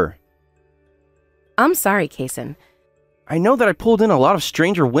proposing to her. I'm sorry, Kaysen. I know that I pulled in a lot of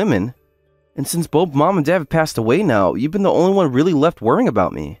stranger women, and since both mom and dad have passed away now, you've been the only one really left worrying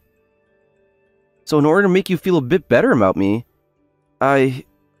about me. So in order to make you feel a bit better about me, I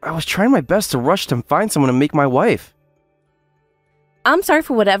was trying my best to rush to find someone to make my wife. I'm sorry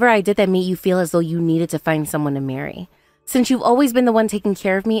for whatever I did that made you feel as though you needed to find someone to marry. Since you've always been the one taking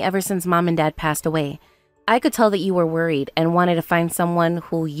care of me ever since Mom and Dad passed away, I could tell that you were worried and wanted to find someone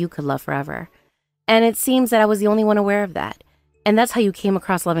who you could love forever. And it seems that I was the only one aware of that. And that's how you came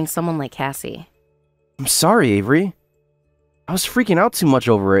across loving someone like Cassie. I'm sorry, Avery. I was freaking out too much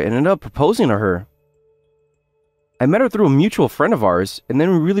over it and ended up proposing to her. I met her through a mutual friend of ours, and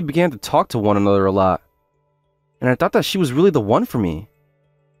then we really began to talk to one another a lot. And I thought that she was really the one for me.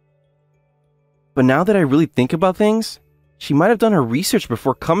 But now that I really think about things, she might have done her research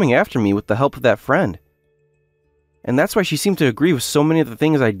before coming after me with the help of that friend. And that's why she seemed to agree with so many of the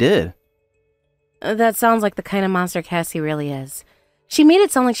things I did. That sounds like the kind of monster Cassie really is. She made it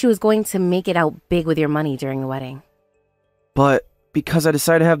sound like she was going to make it out big with your money during the wedding. But because I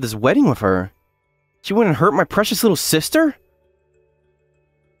decided to have this wedding with her, she wouldn't hurt my precious little sister?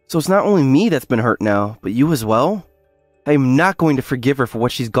 So it's not only me that's been hurt now, but you as well? I am not going to forgive her for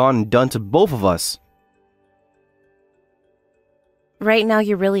what she's gone and done to both of us. Right now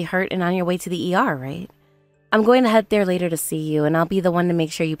you're really hurt and on your way to the ER, right? I'm going to head there later to see you, and I'll be the one to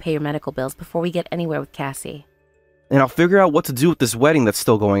make sure you pay your medical bills before we get anywhere with Cassie. And I'll figure out what to do with this wedding that's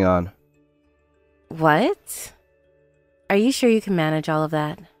still going on. What? Are you sure you can manage all of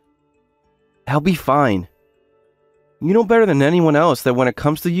that? I'll be fine. You know better than anyone else that when it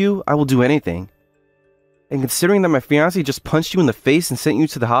comes to you, I will do anything. And considering that my fiancé just punched you in the face and sent you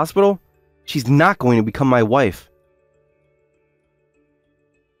to the hospital, she's not going to become my wife.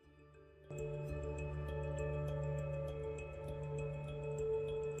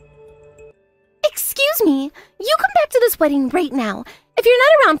 Excuse me, you come back to this wedding right now. If you're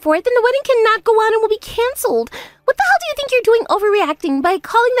not around for it, then the wedding cannot go on and will be canceled. What the hell do you think you're doing overreacting by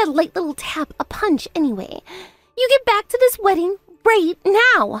calling that light little tap a punch anyway? You get back to this wedding right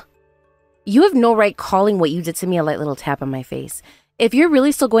now. You have no right calling what you did to me a light little tap on my face. If you're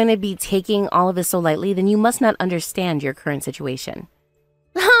really still going to be taking all of this so lightly, then you must not understand your current situation.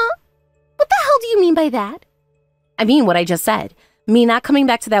 Huh? What the hell do you mean by that? I mean what I just said. Me not coming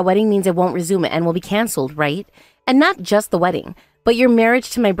back to that wedding means it won't resume and will be canceled, right? And not just the wedding, but your marriage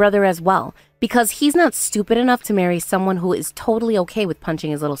to my brother as well, because he's not stupid enough to marry someone who is totally okay with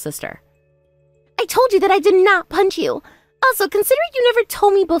punching his little sister. I told you that I did not punch you. Also, considering you never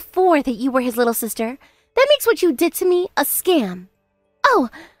told me before that you were his little sister, that makes what you did to me a scam. Oh,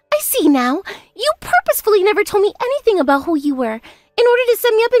 I see now. You purposefully never told me anything about who you were in order to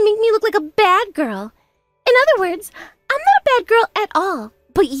set me up and make me look like a bad girl. In other words, I'm not a bad girl at all,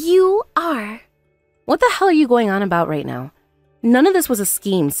 but you are. What the hell are you going on about right now? None of this was a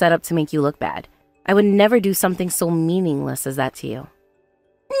scheme set up to make you look bad. I would never do something so meaningless as that to you.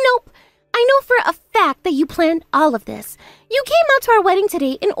 Nope. I know for a fact that you planned all of this. You came out to our wedding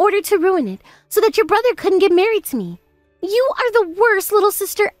today in order to ruin it, so that your brother couldn't get married to me. You are the worst little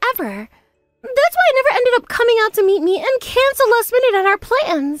sister ever. That's why I never ended up coming out to meet me and cancel last minute on our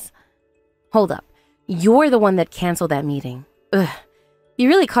plans. Hold up. You're the one that canceled that meeting. Ugh. You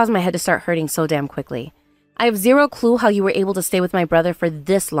really caused my head to start hurting so damn quickly. I have zero clue how you were able to stay with my brother for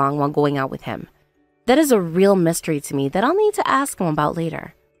this long while going out with him. That is a real mystery to me that I'll need to ask him about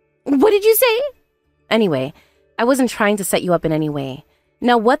later. What did you say? Anyway, I wasn't trying to set you up in any way.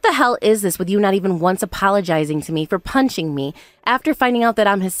 Now what the hell is this with you not even once apologizing to me for punching me after finding out that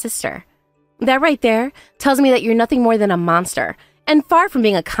I'm his sister? That right there tells me that you're nothing more than a monster and far from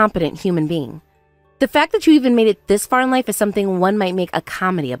being a competent human being. The fact that you even made it this far in life is something one might make a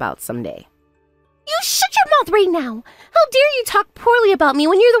comedy about someday. You shut your mouth right now! How dare you talk poorly about me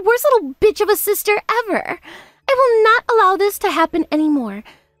when you're the worst little bitch of a sister ever! I will not allow this to happen anymore.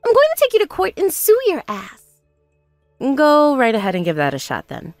 I'm going to take you to court and sue your ass. Go right ahead and give that a shot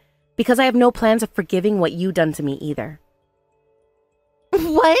then, because I have no plans of forgiving what you done to me either.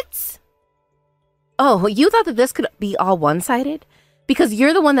 What? Oh, you thought that this could be all one-sided? Because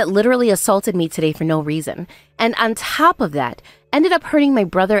you're the one that literally assaulted me today for no reason, and on top of that, ended up hurting my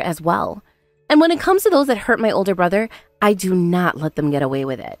brother as well. And when it comes to those that hurt my older brother, I do not let them get away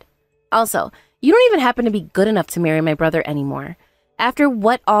with it. Also, you don't even happen to be good enough to marry my brother anymore. After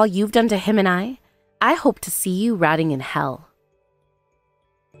what all you've done to him and I hope to see you rotting in hell.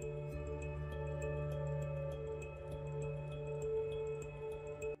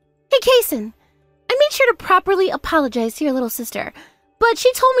 Hey, Kason. I made sure to properly apologize to your little sister, but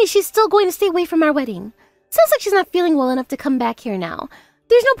she told me she's still going to stay away from our wedding. Sounds like she's not feeling well enough to come back here now.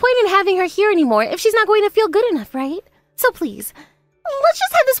 There's no point in having her here anymore if she's not going to feel good enough, right? So please, let's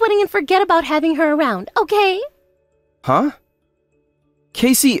just have this wedding and forget about having her around, okay? Huh?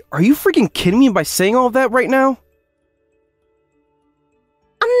 Casey, are you freaking kidding me by saying all of that right now?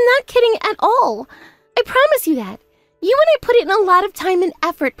 I'm not kidding at all. I promise you that. You and I put in a lot of time and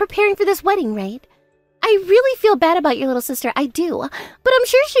effort preparing for this wedding, right? I really feel bad about your little sister, I do. But I'm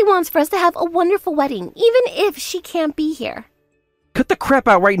sure she wants for us to have a wonderful wedding, even if she can't be here. Cut the crap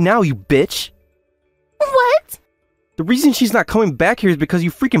out right now, you bitch! What? The reason she's not coming back here is because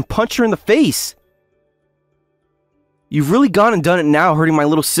you freaking punched her in the face! You've really gone and done it now, hurting my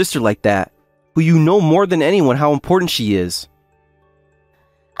little sister like that, who you know more than anyone how important she is.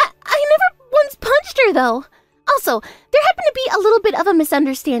 I never once punched her, though. Also, there happened to be a little bit of a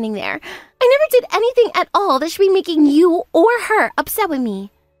misunderstanding there. I never did anything at all that should be making you or her upset with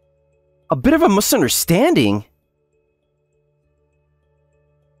me. A bit of a misunderstanding?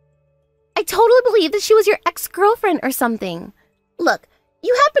 I totally believe that she was your ex-girlfriend or something. Look,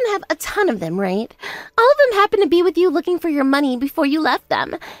 you happen to have a ton of them, right? All of them happen to be with you looking for your money before you left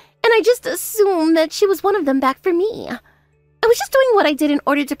them. And I just assumed that she was one of them back for me. I was just doing what I did in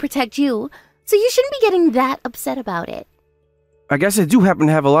order to protect you, so you shouldn't be getting that upset about it. I guess I do happen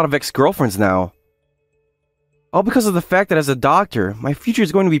to have a lot of ex-girlfriends now. All because of the fact that as a doctor, my future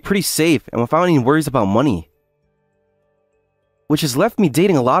is going to be pretty safe and without any worries about money. Which has left me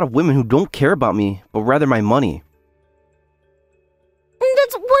dating a lot of women who don't care about me, but rather my money.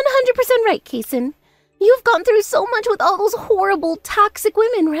 That's 100% right, Kason. You've gone through so much with all those horrible, toxic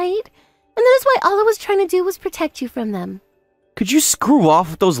women, right? And that is why all I was trying to do was protect you from them. Could you screw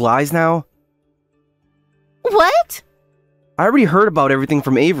off with those lies now? What? I already heard about everything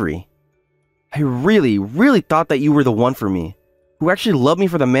from Avery. I really thought that you were the one for me, who actually loved me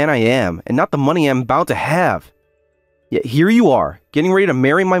for the man I am, and not the money I'm about to have. Yet here you are, getting ready to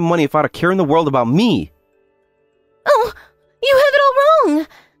marry my money without a care in the world about me. Oh, you have it all wrong.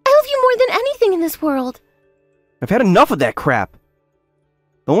 I love you more than anything in this world. I've had enough of that crap.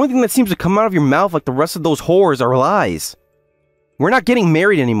 The only thing that seems to come out of your mouth like the rest of those whores are lies. We're not getting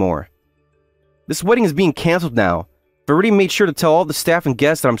married anymore. This wedding is being canceled now. I've already made sure to tell all the staff and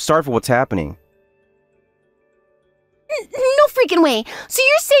guests that I'm sorry for what's happening. No freaking way. So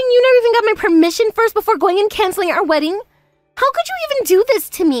you're saying you never even got my permission first before going and canceling our wedding? How could you even do this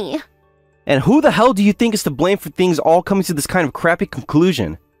to me? And who the hell do you think is to blame for things all coming to this kind of crappy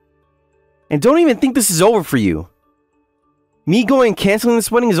conclusion? And don't even think this is over for you. Me going and canceling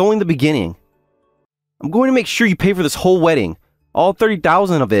this wedding is only the beginning. I'm going to make sure you pay for this whole wedding, all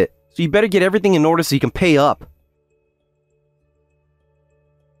 30,000 of it, so you better get everything in order so you can pay up.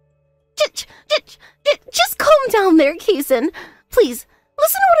 Just calm down there, Kason. Please,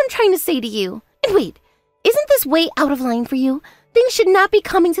 listen to what I'm trying to say to you. And wait, isn't this way out of line for you? Things should not be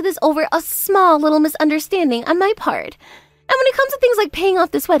coming to this over a small little misunderstanding on my part. And when it comes to things like paying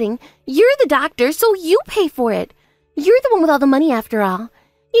off this wedding, you're the doctor, so you pay for it. You're the one with all the money after all.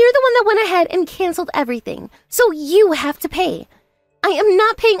 You're the one that went ahead and canceled everything, so you have to pay. I am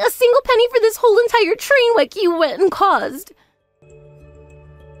not paying a single penny for this whole entire train wreck you went and caused.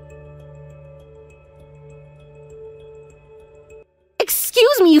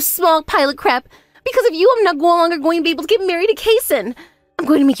 Excuse me, you small pile of crap. Because of you, I'm no longer going to be able to get married to Kason. I'm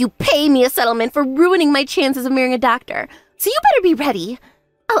going to make you pay me a settlement for ruining my chances of marrying a doctor. So you better be ready.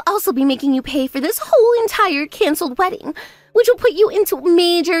 I'll also be making you pay for this whole entire canceled wedding, which will put you into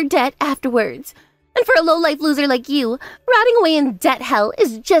major debt afterwards. And for a low-life loser like you, rotting away in debt hell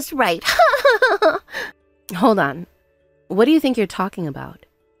is just right. Hold on. What do you think you're talking about?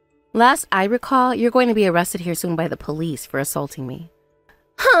 Last I recall, you're going to be arrested here soon by the police for assaulting me.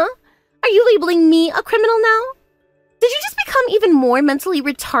 Huh? Are you labeling me a criminal now? Did you just become even more mentally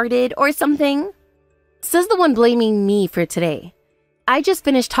retarded or something? Says the one blaming me for today. I just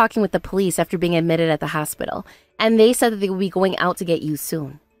finished talking with the police after being admitted at the hospital, and they said that they will be going out to get you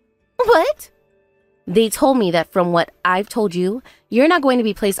soon. What? They told me that from what I've told you, you're not going to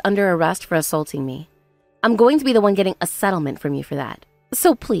be placed under arrest for assaulting me. I'm going to be the one getting a settlement from you for that.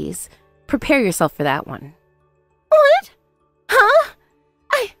 So please, prepare yourself for that one. What? Huh?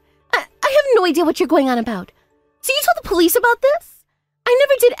 I have no idea what you're going on about. So you told the police about this? I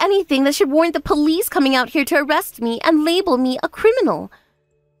never did anything that should warrant the police coming out here to arrest me and label me a criminal.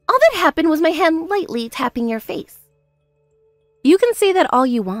 All that happened was my hand lightly tapping your face. You can say that all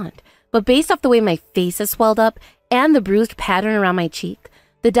you want, but based off the way my face is swelled up and the bruised pattern around my cheek,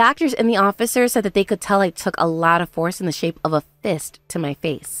 the doctors and the officers said that they could tell I took a lot of force in the shape of a fist to my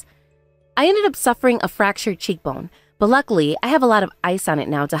face. I ended up suffering a fractured cheekbone, but luckily I have a lot of ice on it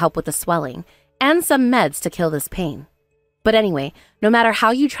now to help with the swelling, and some meds to kill this pain. But anyway, no matter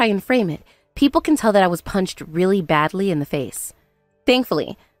how you try and frame it, people can tell that I was punched really badly in the face.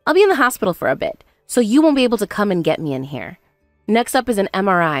 Thankfully, I'll be in the hospital for a bit, so you won't be able to come and get me in here. Next up is an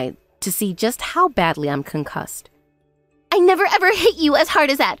MRI to see just how badly I'm concussed. I never ever hit you as hard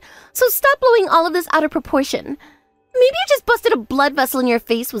as that, so stop blowing all of this out of proportion. Maybe I just busted a blood vessel in your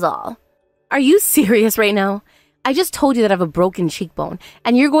face was all. Are you serious right now? I just told you that I have a broken cheekbone,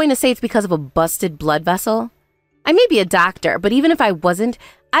 and you're going to say it's because of a busted blood vessel? I may be a doctor, but even if I wasn't,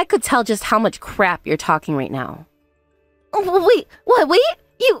 I could tell just how much crap you're talking right now. Wait, what, wait?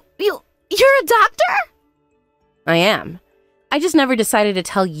 You're a doctor? I am. I just never decided to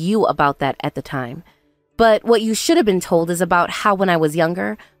tell you about that at the time. But what you should have been told is about how when I was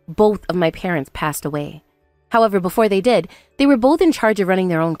younger, both of my parents passed away. However, before they did, they were both in charge of running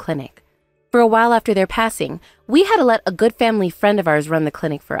their own clinic. For a while after their passing, we had to let a good family friend of ours run the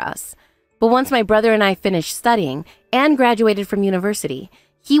clinic for us. But once my brother and I finished studying and graduated from university,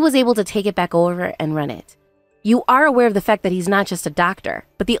 he was able to take it back over and run it. You are aware of the fact that he's not just a doctor,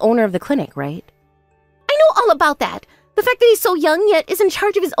 but the owner of the clinic, right? I know all about that. The fact that he's so young yet is in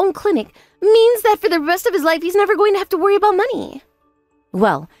charge of his own clinic means that for the rest of his life he's never going to have to worry about money.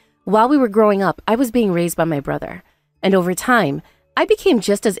 Well, while we were growing up, I was being raised by my brother. And over time, I became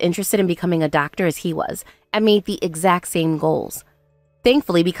just as interested in becoming a doctor as he was and made the exact same goals.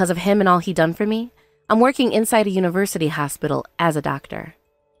 Thankfully, because of him and all he done for me, I'm working inside a university hospital as a doctor.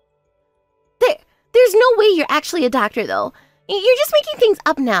 There's no way you're actually a doctor, though. You're just making things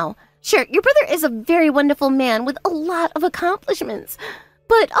up now. Sure, your brother is a very wonderful man with a lot of accomplishments,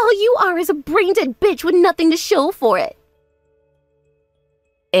 but all you are is a brain-dead bitch with nothing to show for it.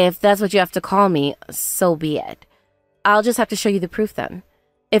 If that's what you have to call me, so be it. I'll just have to show you the proof then.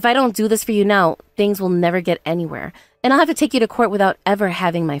 If I don't do this for you now, things will never get anywhere, and I'll have to take you to court without ever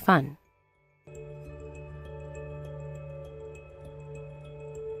having my fun.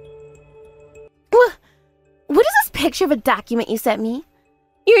 What is this picture of a document you sent me?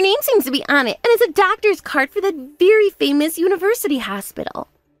 Your name seems to be on it, and it's a doctor's card for that very famous university hospital.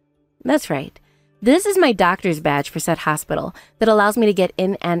 That's right. This is my doctor's badge for said hospital that allows me to get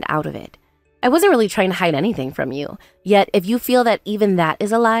in and out of it. I wasn't really trying to hide anything from you, yet if you feel that even that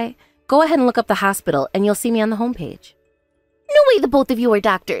is a lie, go ahead and look up the hospital and you'll see me on the homepage. No way the both of you are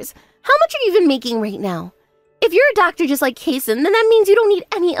doctors. How much are you even making right now? If you're a doctor just like Kaysen, then that means you don't need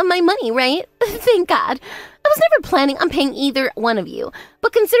any of my money, right? Thank God. I was never planning on paying either one of you,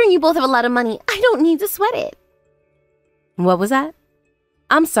 but considering you both have a lot of money, I don't need to sweat it. What was that?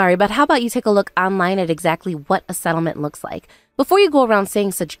 I'm sorry, but how about you take a look online at exactly what a settlement looks like before you go around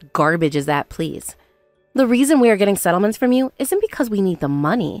saying such garbage as that, please. The reason we are getting settlements from you isn't because we need the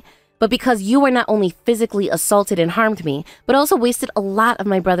money, but because you were not only physically assaulted and harmed me, but also wasted a lot of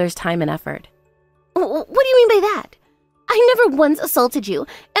my brother's time and effort. What do you mean by that? I never once assaulted you,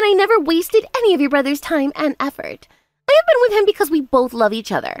 and I never wasted any of your brother's time and effort. I have been with him because we both love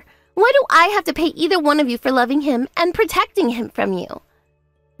each other. Why do I have to pay either one of you for loving him and protecting him from you?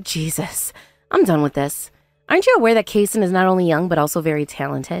 Jesus, I'm done with this. Aren't you aware that Kaysen is not only young, but also very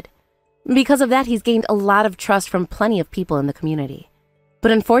talented? Because of that, he's gained a lot of trust from plenty of people in the community.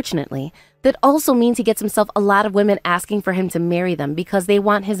 But unfortunately, that also means he gets himself a lot of women asking for him to marry them because they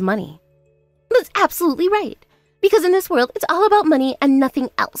want his money. That's absolutely right. Because in this world, it's all about money and nothing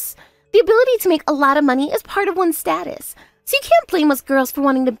else. The ability to make a lot of money is part of one's status. So you can't blame us girls for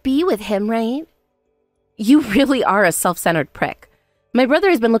wanting to be with him, right? You really are a self-centered prick. My brother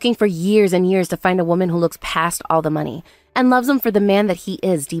has been looking for years and years to find a woman who looks past all the money and loves him for the man that he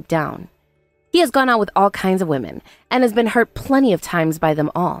is deep down. He has gone out with all kinds of women and has been hurt plenty of times by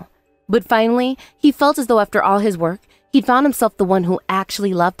them all. But finally, he felt as though after all his work, he'd found himself the one who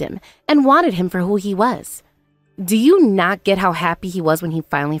actually loved him and wanted him for who he was. Do you not get how happy he was when he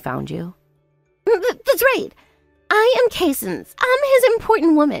finally found you? That's right. I am Kaysen's. I'm his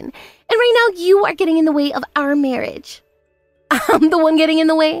important woman. And right now you are getting in the way of our marriage. I'm the one getting in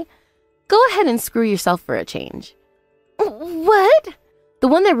the way? Go ahead and screw yourself for a change. What? The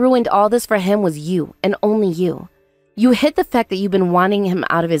one that ruined all this for him was you, and only you. You hid the fact that you've been wanting him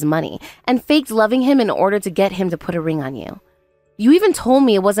out of his money and faked loving him in order to get him to put a ring on you. You even told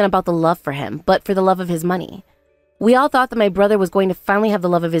me it wasn't about the love for him, but for the love of his money. We all thought that my brother was going to finally have the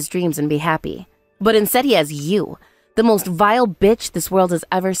love of his dreams and be happy. But instead he has you, the most vile bitch this world has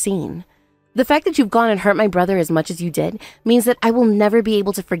ever seen. The fact that you've gone and hurt my brother as much as you did means that I will never be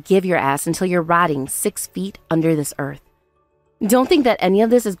able to forgive your ass until you're rotting 6 feet under this earth. Don't think that any of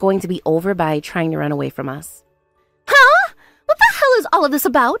this is going to be over by trying to run away from us. Huh? What the hell is all of this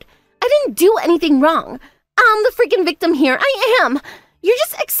about? I didn't do anything wrong. I'm the freaking victim here. I am. You're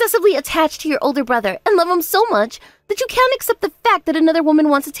just excessively attached to your older brother and love him so much that you can't accept the fact that another woman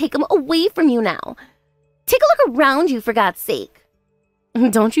wants to take him away from you now. Take a look around you, for God's sake.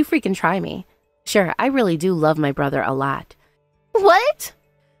 Don't you freaking try me. Sure, I really do love my brother a lot. What?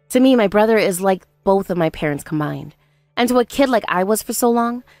 To me, my brother is like both of my parents combined. And to a kid like I was for so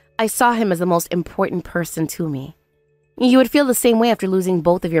long, I saw him as the most important person to me. You would feel the same way after losing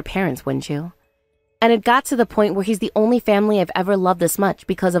both of your parents, wouldn't you? And it got to the point where he's the only family I've ever loved this much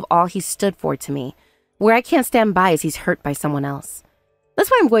because of all he stood for to me, where I can't stand by as he's hurt by someone else. That's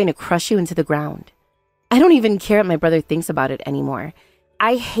why I'm going to crush you into the ground. I don't even care what my brother thinks about it anymore.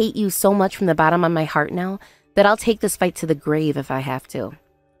 I hate you so much from the bottom of my heart now that I'll take this fight to the grave if I have to.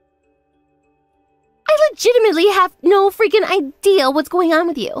 I legitimately have no freaking idea what's going on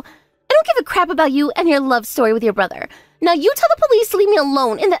with you. I don't give a crap about you and your love story with your brother. Now you tell the police to leave me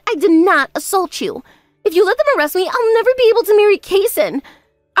alone and that I did not assault you. If you let them arrest me, I'll never be able to marry Kaysen.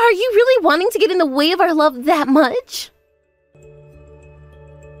 Are you really wanting to get in the way of our love that much?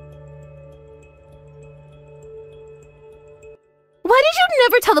 Why did you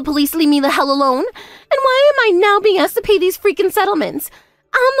never tell the police to leave me the hell alone? And why am I now being asked to pay these freaking settlements?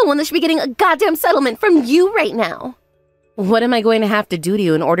 I'm the one that should be getting a goddamn settlement from you right now. What am I going to have to do to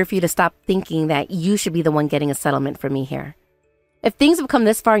you in order for you to stop thinking that you should be the one getting a settlement from me here? If things have come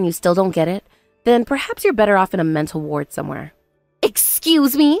this far and you still don't get it, then perhaps you're better off in a mental ward somewhere.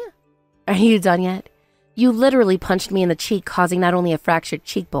 Excuse me? Are you done yet? You literally punched me in the cheek, causing not only a fractured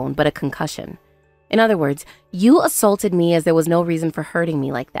cheekbone, but a concussion. In other words, you assaulted me as there was no reason for hurting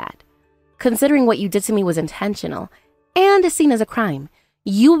me like that. Considering what you did to me was intentional and is seen as a crime,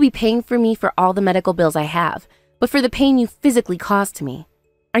 you will be paying for me for all the medical bills I have, but for the pain you physically caused to me.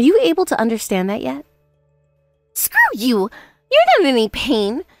 Are you able to understand that yet? Screw you! You're not in any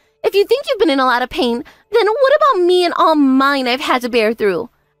pain. If you think you've been in a lot of pain, then what about me and all mine I've had to bear through?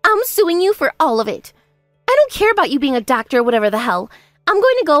 I'm suing you for all of it. I don't care about you being a doctor or whatever the hell. I'm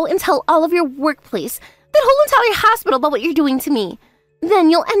going to go and tell all of your workplace, that whole entire hospital, about what you're doing to me. Then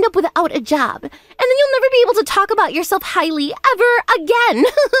you'll end up without a job, and then you'll never be able to talk about yourself highly ever again.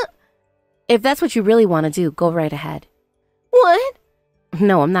 If that's what you really want to do, go right ahead. What?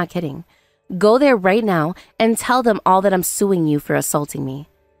 No, I'm not kidding. Go there right now and tell them all that I'm suing you for assaulting me.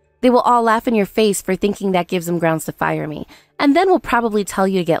 They will all laugh in your face for thinking that gives them grounds to fire me, and then will probably tell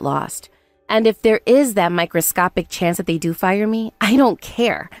you to get lost. And if there is that microscopic chance that they do fire me, I don't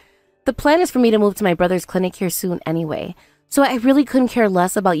care. The plan is for me to move to my brother's clinic here soon anyway, so I really couldn't care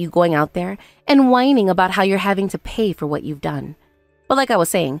less about you going out there and whining about how you're having to pay for what you've done. But like I was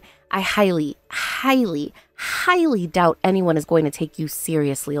saying, I highly, highly, highly doubt anyone is going to take you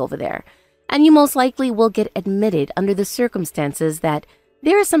seriously over there. And you most likely will get admitted under the circumstances that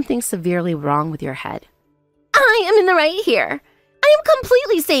there is something severely wrong with your head. I am in the right here. I am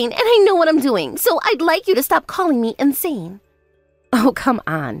completely sane and I know what I'm doing, so I'd like you to stop calling me insane. Oh, come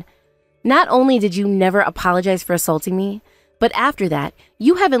on. Not only did you never apologize for assaulting me, but after that,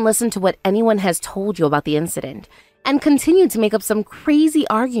 you haven't listened to what anyone has told you about the incident and continued to make up some crazy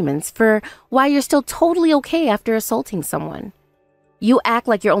arguments for why you're still totally okay after assaulting someone. You act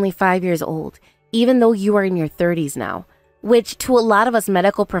like you're only 5 years old, even though you are in your 30s now, which to a lot of us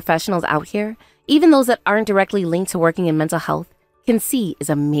medical professionals out here, even those that aren't directly linked to working in mental health, can see is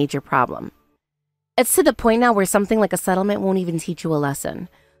a major problem. It's to the point now where something like a settlement won't even teach you a lesson.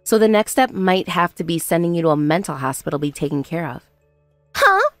 So the next step might have to be sending you to a mental hospital to be taken care of.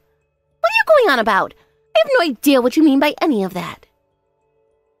 Huh? What are you going on about? I have no idea what you mean by any of that.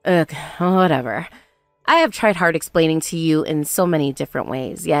 Ugh, whatever. I have tried hard explaining to you in so many different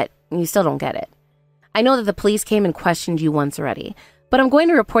ways, yet you still don't get it. I know that the police came and questioned you once already, but I'm going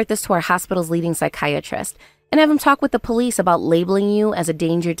to report this to our hospital's leading psychiatrist and have him talk with the police about labeling you as a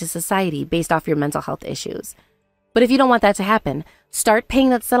danger to society based off your mental health issues. But if you don't want that to happen, start paying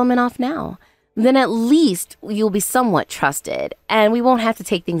that settlement off now. Then at least you'll be somewhat trusted, and we won't have to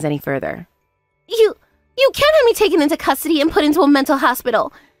take things any further. You can't have me taken into custody and put into a mental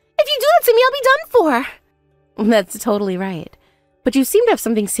hospital. If you do that to me, I'll be done for. That's totally right. But you seem to have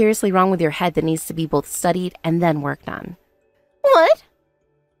something seriously wrong with your head that needs to be both studied and then worked on. What?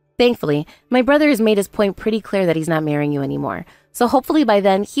 Thankfully, my brother has made his point pretty clear that he's not marrying you anymore, so hopefully by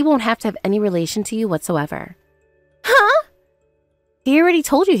then he won't have to have any relation to you whatsoever. Huh? He already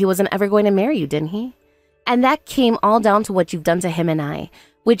told you he wasn't ever going to marry you, didn't he? And that came all down to what you've done to him and I,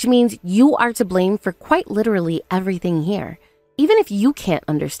 which means you are to blame for quite literally everything here, even if you can't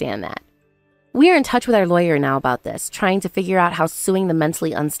understand that. We are in touch with our lawyer now about this, trying to figure out how suing the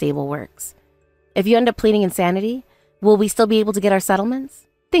mentally unstable works. If you end up pleading insanity, will we still be able to get our settlements?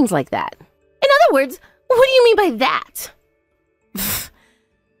 Things like that. In other words, what do you mean by that?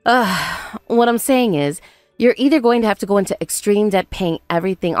 What I'm saying is, you're either going to have to go into extreme debt paying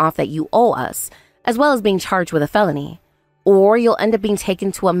everything off that you owe us, as well as being charged with a felony, or you'll end up being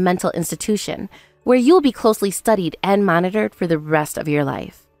taken to a mental institution where you'll be closely studied and monitored for the rest of your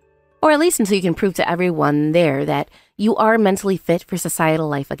life. Or at least until you can prove to everyone there that you are mentally fit for societal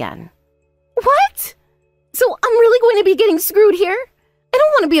life again. What? So I'm really going to be getting screwed here? I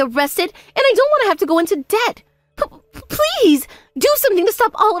don't want to be arrested, and I don't want to have to go into debt. Please, do something to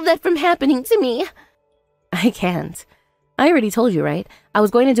stop all of that from happening to me. I can't. I already told you, right? I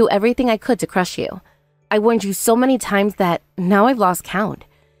was going to do everything I could to crush you. I warned you so many times that now I've lost count.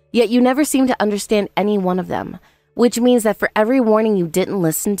 Yet you never seem to understand any one of them, which means that for every warning you didn't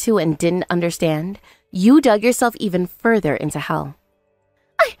listen to and didn't understand, you dug yourself even further into hell.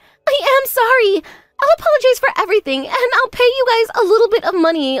 I am sorry. I'll apologize for everything, and I'll pay you guys a little bit of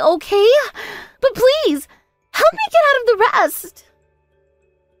money, okay? But please, help me get out of the rest.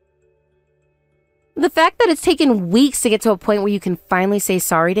 The fact that it's taken weeks to get to a point where you can finally say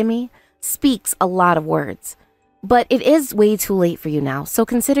sorry to me speaks a lot of words. But it is way too late for you now, so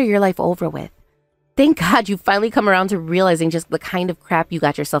consider your life over with. Thank God you finally come around to realizing just the kind of crap you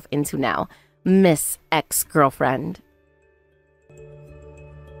got yourself into now, Miss Ex-Girlfriend.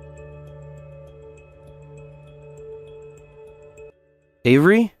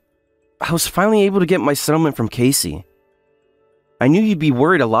 Avery, I was finally able to get my settlement from Casey. I knew you'd be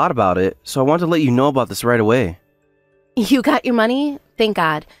worried a lot about it, so I wanted to let you know about this right away. You got your money? Thank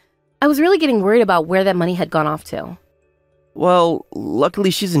God. I was really getting worried about where that money had gone off to. Well, luckily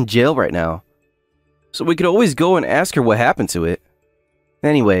she's in jail right now, so we could always go and ask her what happened to it.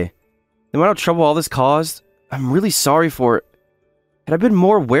 Anyway, the amount of trouble all this caused, I'm really sorry for it. Had I been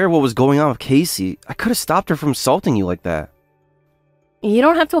more aware of what was going on with Casey, I could have stopped her from assaulting you like that. You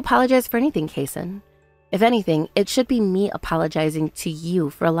don't have to apologize for anything, Kason. If anything, it should be me apologizing to you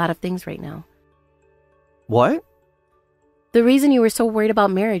for a lot of things right now. What? The reason you were so worried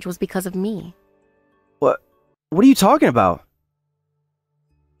about marriage was because of me. What are you talking about?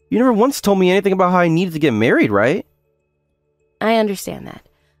 You never once told me anything about how I needed to get married, right? I understand that.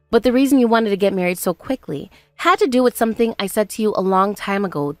 But the reason you wanted to get married so quickly had to do with something I said to you a long time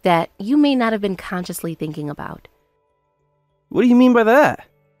ago that you may not have been consciously thinking about. What do you mean by that?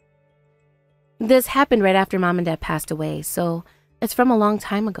 This happened right after Mom and Dad passed away, so it's from a long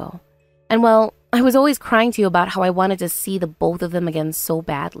time ago. And well, I was always crying to you about how I wanted to see the both of them again so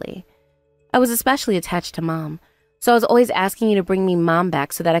badly. I was especially attached to Mom, so I was always asking you to bring me Mom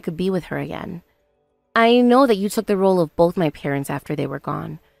back so that I could be with her again. I know that you took the role of both my parents after they were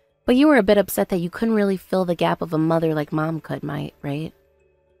gone, but you were a bit upset that you couldn't really fill the gap of a mother like Mom could, right?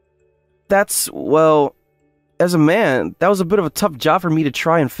 Well, as a man, that was a bit of a tough job for me to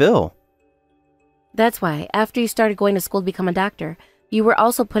try and fill. That's why, after you started going to school to become a doctor, you were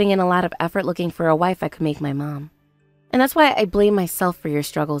also putting in a lot of effort looking for a wife I could make my mom. And that's why I blame myself for your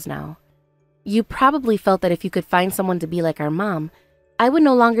struggles now. You probably felt that if you could find someone to be like our mom, I would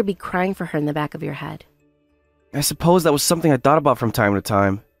no longer be crying for her in the back of your head. I suppose that was something I thought about from time to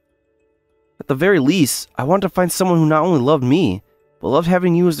time. At the very least, I wanted to find someone who not only loved me, but loved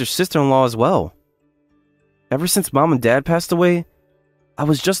having you as their sister-in-law as well. Ever since Mom and Dad passed away, I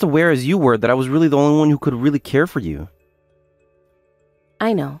was just aware as you were that I was really the only one who could really care for you.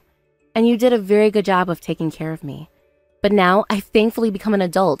 I know, and you did a very good job of taking care of me. But now I've thankfully become an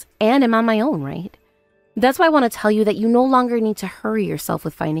adult and am on my own, right? That's why I want to tell you that you no longer need to hurry yourself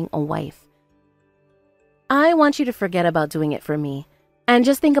with finding a wife. I want you to forget about doing it for me and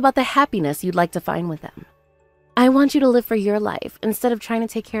just think about the happiness you'd like to find with them. I want you to live for your life instead of trying to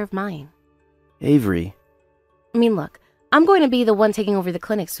take care of mine. Avery. I mean, look, I'm going to be the one taking over the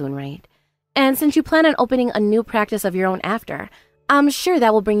clinic soon, right? And since you plan on opening a new practice of your own after, I'm sure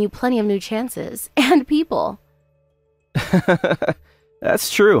that will bring you plenty of new chances and people. That's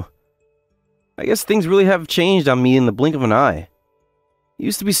true. I guess things really have changed on me in the blink of an eye. You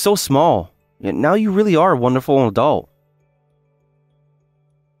used to be so small, yet now you really are a wonderful adult.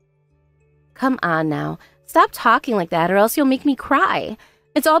 Come on now. Stop talking like that or else you'll make me cry.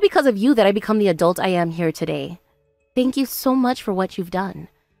 It's all because of you that I become the adult I am here today. Thank you so much for what you've done.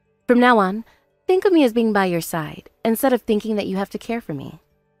 From now on, think of me as being by your side, instead of thinking that you have to care for me.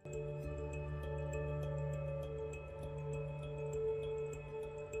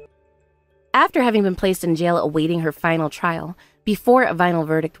 After having been placed in jail awaiting her final trial, before a final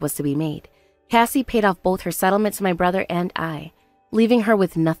verdict was to be made, Cassie paid off both her settlement to my brother and I, leaving her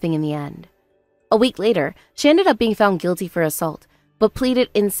with nothing in the end. A week later, she ended up being found guilty for assault, but pleaded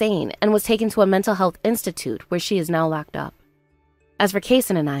insane and was taken to a mental health institute where she is now locked up. As for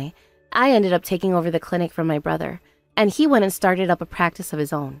Kason and I ended up taking over the clinic from my brother, and he went and started up a practice of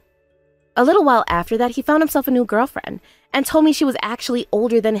his own. A little while after that, he found himself a new girlfriend and told me she was actually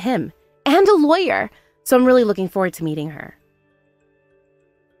older than him and a lawyer, so I'm really looking forward to meeting her.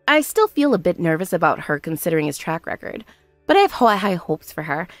 I still feel a bit nervous about her considering his track record, but I have high hopes for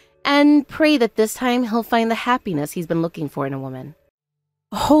her and pray that this time he'll find the happiness he's been looking for in a woman.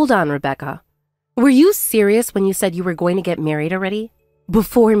 Hold on, Rebecca. Were you serious when you said you were going to get married already?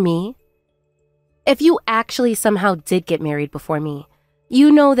 Before me? If you actually somehow did get married before me,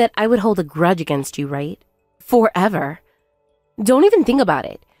 you know that I would hold a grudge against you, right? Forever. Don't even think about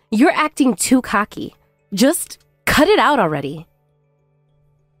it. You're acting too cocky. Just cut it out already.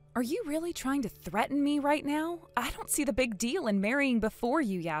 Are you really trying to threaten me right now? I don't see the big deal in marrying before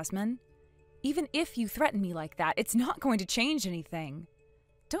you, Yasmin. Even if you threaten me like that, it's not going to change anything.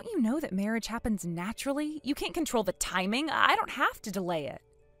 Don't you know that marriage happens naturally? You can't control the timing. I don't have to delay it.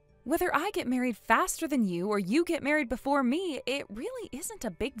 Whether I get married faster than you or you get married before me, it really isn't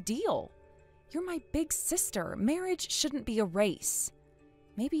a big deal. You're my big sister. Marriage shouldn't be a race.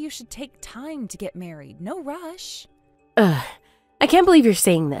 Maybe you should take time to get married. No rush. Ugh. I can't believe you're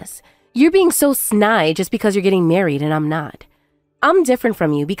saying this. You're being so snide just because you're getting married and I'm not. I'm different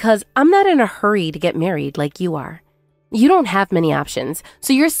from you because I'm not in a hurry to get married like you are. You don't have many options,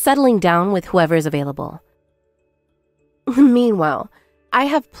 so you're settling down with whoever is available. Meanwhile, I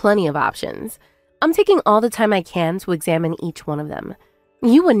have plenty of options. I'm taking all the time I can to examine each one of them.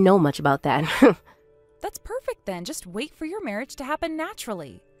 You wouldn't know much about that. That's perfect then. Just wait for your marriage to happen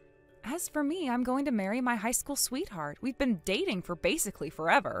naturally. As for me, I'm going to marry my high school sweetheart. We've been dating for basically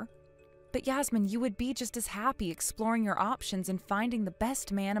forever. But Yasmin, you would be just as happy exploring your options and finding the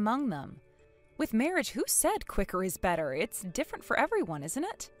best man among them. With marriage, who said quicker is better? It's different for everyone, isn't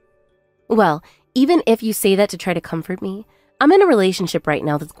it? Well, even if you say that to try to comfort me, I'm in a relationship right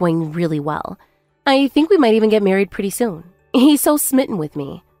now that's going really well. I think we might even get married pretty soon. He's so smitten with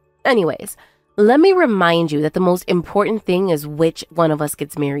me. Anyways, let me remind you that the most important thing is which one of us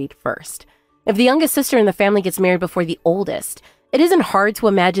gets married first. If the youngest sister in the family gets married before the oldest, it isn't hard to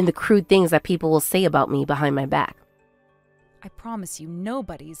imagine the crude things that people will say about me behind my back. I promise you,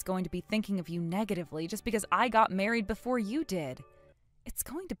 nobody's going to be thinking of you negatively just because I got married before you did. It's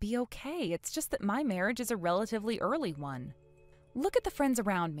going to be okay. It's just that my marriage is a relatively early one. Look at the friends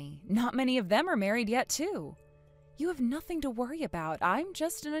around me. Not many of them are married yet, too. You have nothing to worry about. I'm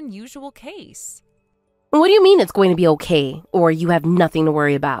just an unusual case. What do you mean it's going to be okay, or you have nothing to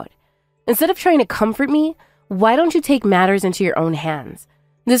worry about? Instead of trying to comfort me, why don't you take matters into your own hands?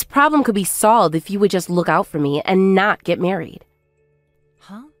 This problem could be solved if you would just look out for me and not get married.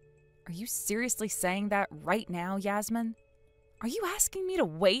 Huh? Are you seriously saying that right now, Yasmin? Are you asking me to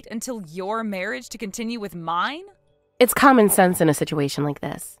wait until your marriage to continue with mine? It's common sense in a situation like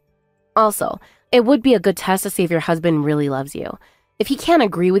this. Also, it would be a good test to see if your husband really loves you. If he can't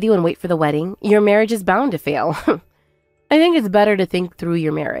agree with you and wait for the wedding, your marriage is bound to fail. I think it's better to think through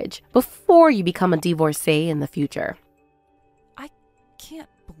your marriage before you become a divorcee in the future. I can't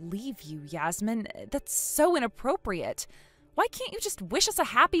believe you, Yasmin. That's so inappropriate. Why can't you just wish us a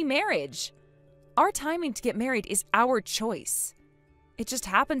happy marriage? Our timing to get married is our choice. It just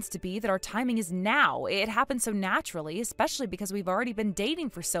happens to be that our timing is now. It happens so naturally, especially because we've already been dating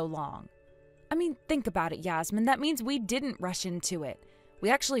for so long. I mean, think about it, Yasmin. That means we didn't rush into it. We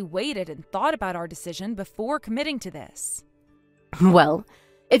actually waited and thought about our decision before committing to this. Well,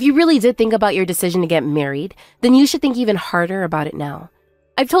 if you really did think about your decision to get married, then you should think even harder about it now.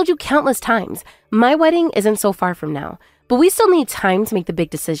 I've told you countless times, my wedding isn't so far from now, but we still need time to make the big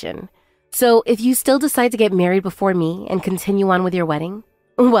decision. So if you still decide to get married before me and continue on with your wedding,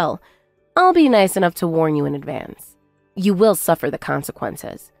 well, I'll be nice enough to warn you in advance. You will suffer the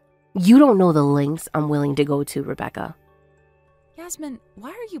consequences. You don't know the lengths I'm willing to go to, Rebecca. Yasmin, why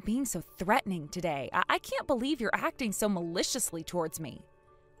are you being so threatening today? I can't believe you're acting so maliciously towards me.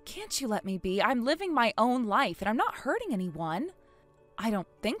 Can't you let me be? I'm living my own life and I'm not hurting anyone. I don't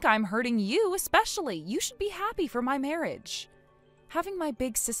think I'm hurting you, especially. You should be happy for my marriage. Having my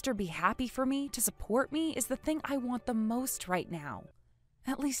big sister be happy for me, to support me, is the thing I want the most right now.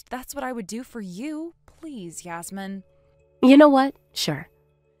 At least that's what I would do for you. Please, Yasmin. You know what? Sure.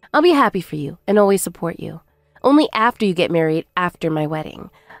 I'll be happy for you and always support you. Only after you get married after my wedding.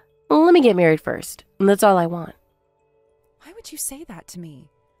 Let me get married first. That's all I want. Why would you say that to me?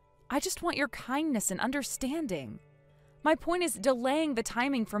 I just want your kindness and understanding. My point is delaying the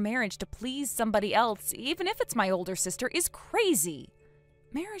timing for marriage to please somebody else, even if it's my older sister, is crazy.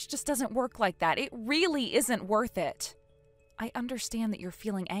 Marriage just doesn't work like that. It really isn't worth it. I understand that you're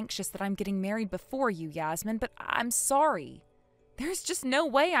feeling anxious that I'm getting married before you, Yasmin, but I'm sorry. There's just no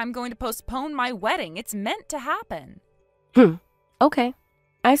way I'm going to postpone my wedding. It's meant to happen. Okay.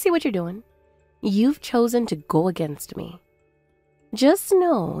 I see what you're doing. You've chosen to go against me. Just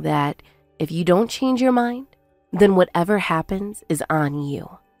know that if you don't change your mind, then whatever happens is on you.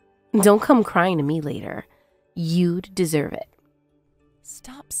 Don't come crying to me later. You'd deserve it.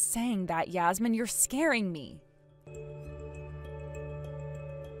 Stop saying that, Yasmin. You're scaring me.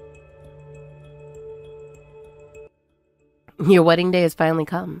 Your wedding day has finally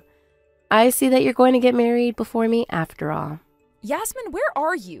come. I see that you're going to get married before me after all. Yasmin, where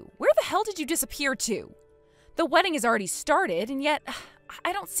are you? Where the hell did you disappear to? The wedding has already started, and yet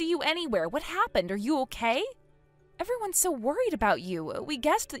I don't see you anywhere. What happened? Are you okay? Everyone's so worried about you. We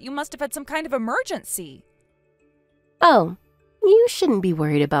guessed that you must have had some kind of emergency. Oh, you shouldn't be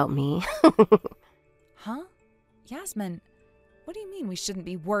worried about me. Huh? Yasmin, what do you mean we shouldn't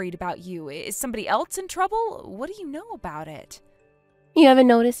be worried about you? Is somebody else in trouble? What do you know about it? You haven't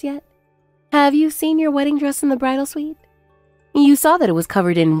noticed yet? Have you seen your wedding dress in the bridal suite? You saw that it was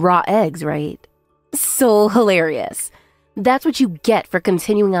covered in raw eggs, right? So hilarious. That's what you get for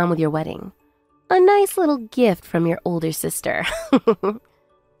continuing on with your wedding. A nice little gift from your older sister.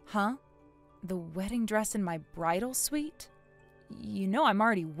 Huh? The wedding dress in my bridal suite? You know I'm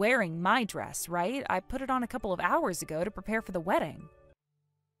already wearing my dress, right? I put it on a couple of hours ago to prepare for the wedding.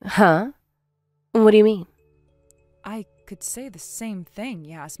 Huh? What do you mean? I could say the same thing,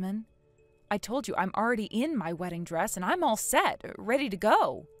 Yasmin. I told you I'm already in my wedding dress and I'm all set, ready to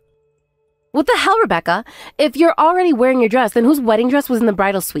go. What the hell, Rebecca? If you're already wearing your dress, then whose wedding dress was in the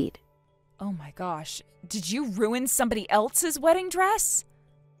bridal suite? Oh my gosh, did you ruin somebody else's wedding dress?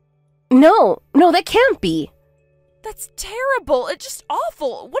 No, that can't be. That's terrible. It's just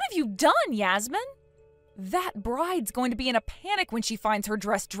awful. What have you done, Yasmin? That bride's going to be in a panic when she finds her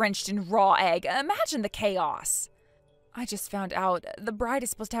dress drenched in raw egg. Imagine the chaos. I just found out the bride is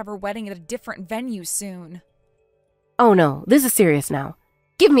supposed to have her wedding at a different venue soon. Oh no, this is serious now.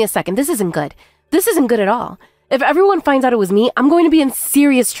 Give me a second. This isn't good. This isn't good at all. If everyone finds out it was me, I'm going to be in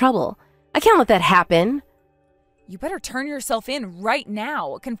serious trouble. I can't let that happen. You better turn yourself in right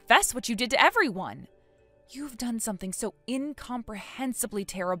now. Confess what you did to everyone. You've done something so incomprehensibly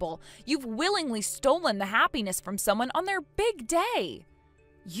terrible. You've willingly stolen the happiness from someone on their big day.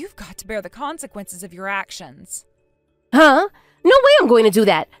 You've got to bear the consequences of your actions. Huh? No way I'm going to do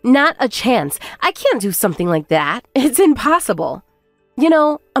that. Not a chance. I can't do something like that. It's impossible. You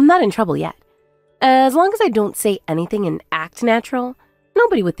know, I'm not in trouble yet. As long as I don't say anything and act natural,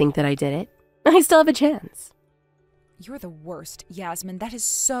 nobody would think that I did it. I still have a chance. You're the worst, Yasmin. That is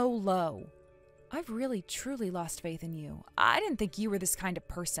so low. I've really, truly lost faith in you. I didn't think you were this kind of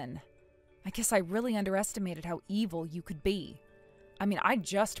person. I guess I really underestimated how evil you could be. I mean, I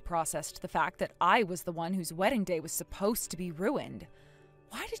just processed the fact that I was the one whose wedding day was supposed to be ruined.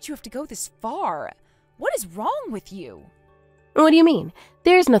 Why did you have to go this far? What is wrong with you? What do you mean?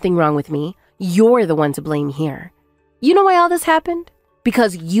 There's nothing wrong with me. You're the one to blame here. You know why all this happened?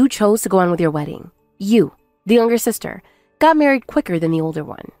 Because you chose to go on with your wedding. You, the younger sister, got married quicker than the older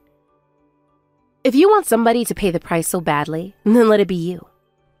one. If you want somebody to pay the price so badly, then let it be you.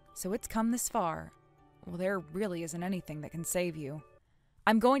 So it's come this far. Well, there really isn't anything that can save you.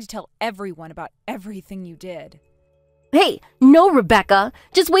 I'm going to tell everyone about everything you did. Hey, no, Rebecca.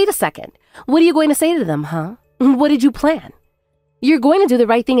 Just wait a second. What are you going to say to them, huh? What did you plan? You're going to do the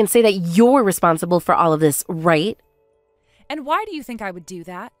right thing and say that you're responsible for all of this, right? And why do you think I would do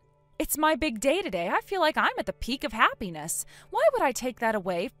that? It's my big day today. I feel like I'm at the peak of happiness. Why would I take that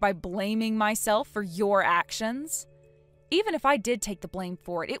away by blaming myself for your actions? Even if I did take the blame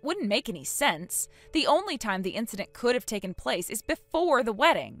for it, it wouldn't make any sense. The only time the incident could have taken place is before the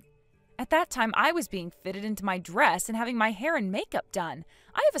wedding. At that time, I was being fitted into my dress and having my hair and makeup done.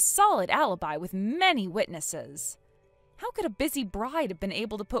 I have a solid alibi with many witnesses. How could a busy bride have been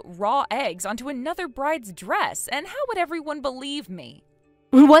able to put raw eggs onto another bride's dress? And how would everyone believe me?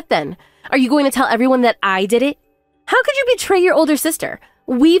 What then? Are you going to tell everyone that I did it? How could you betray your older sister?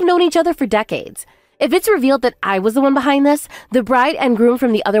 We've known each other for decades. If it's revealed that I was the one behind this, the bride and groom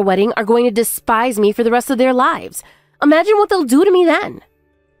from the other wedding are going to despise me for the rest of their lives. Imagine what they'll do to me then.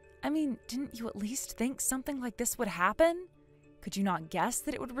 I mean, didn't you at least think something like this would happen? Could you not guess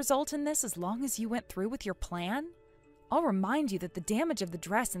that it would result in this as long as you went through with your plan? I'll remind you that the damage of the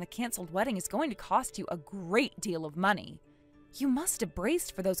dress and the canceled wedding is going to cost you a great deal of money. You must have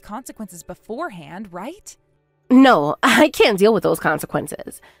braced for those consequences beforehand, right? No, I can't deal with those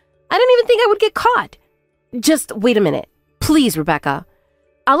consequences. I didn't even think I would get caught. Just wait a minute. Please, Rebecca.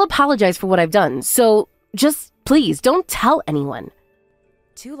 I'll apologize for what I've done, so just please don't tell anyone.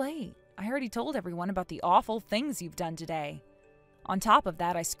 Too late. I already told everyone about the awful things you've done today. On top of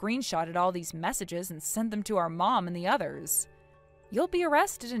that, I screenshotted all these messages and sent them to our mom and the others. You'll be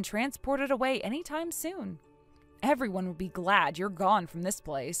arrested and transported away anytime soon. Everyone will be glad you're gone from this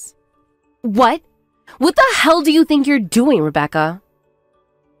place. What? What the hell do you think you're doing, Rebecca?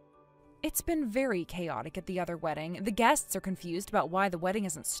 It's been very chaotic at the other wedding. The guests are confused about why the wedding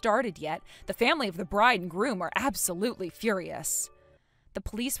hasn't started yet. The family of the bride and groom are absolutely furious. The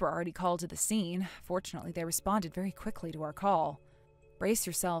police were already called to the scene. Fortunately, they responded very quickly to our call. Brace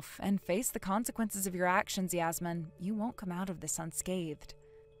yourself and face the consequences of your actions, Yasmin. You won't come out of this unscathed.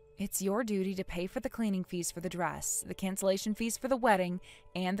 It's your duty to pay for the cleaning fees for the dress, the cancellation fees for the wedding,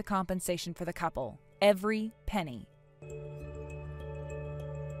 and the compensation for the couple. Every penny.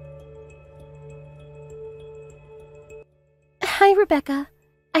 Hi, Rebecca.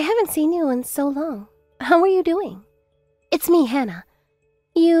 I haven't seen you in so long. How are you doing? It's me, Hannah.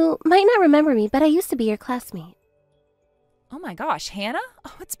 You might not remember me, but I used to be your classmate. Oh my gosh, Hannah?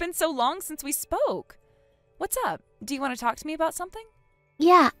 Oh, it's been so long since we spoke. What's up? Do you want to talk to me about something?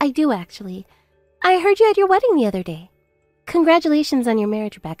 Yeah, I do actually. I heard you at your wedding the other day. Congratulations on your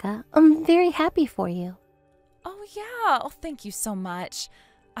marriage, Rebecca. I'm very happy for you. Oh yeah, oh thank you so much.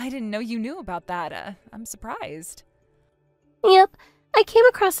 I didn't know you knew about that. I'm surprised. Yep, I came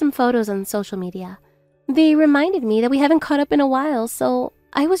across some photos on social media. They reminded me that we haven't caught up in a while, so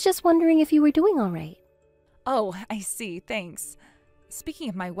I was just wondering if you were doing all right. Oh, I see, thanks. Speaking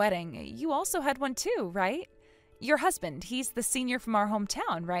of my wedding, you also had one too, right? Your husband, he's the senior from our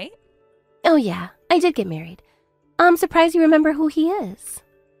hometown, right? Oh yeah, I did get married. I'm surprised you remember who he is.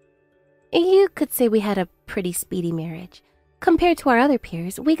 You could say we had a pretty speedy marriage. Compared to our other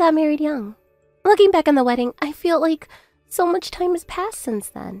peers, we got married young. Looking back on the wedding, I feel like so much time has passed since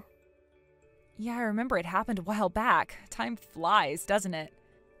then. Yeah, I remember it happened a while back. Time flies, doesn't it?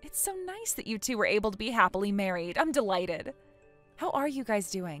 It's so nice that you two were able to be happily married. I'm delighted. How are you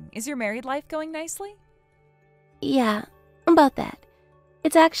guys doing? Is your married life going nicely? Yeah, about that.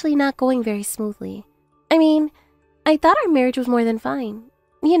 It's actually not going very smoothly. I mean, I thought our marriage was more than fine.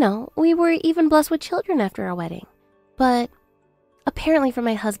 You know, we were even blessed with children after our wedding. But apparently for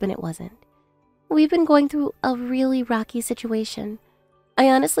my husband it wasn't. We've been going through a really rocky situation. I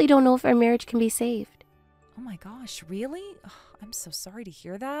honestly don't know if our marriage can be saved. Oh my gosh, really? Ugh, I'm so sorry to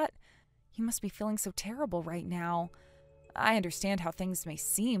hear that. You must be feeling so terrible right now. I understand how things may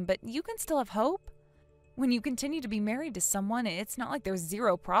seem, but you can still have hope. When you continue to be married to someone, it's not like there's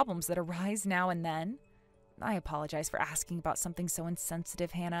zero problems that arise now and then. I apologize for asking about something so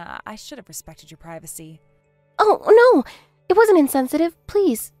insensitive, Hannah. I should have respected your privacy. Oh, no! It wasn't insensitive.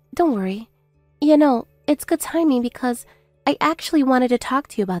 Please, don't worry. You know, it's good timing because I actually wanted to talk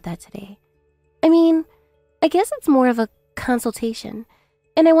to you about that today. I mean, I guess it's more of a consultation,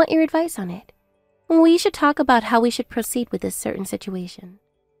 and I want your advice on it. We should talk about how we should proceed with this certain situation.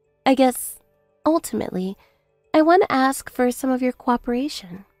 I guess, ultimately, I want to ask for some of your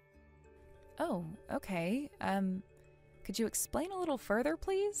cooperation. Oh, okay. Could you explain a little further,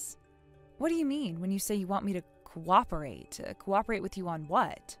 please? What do you mean when you say you want me to cooperate? Cooperate with you on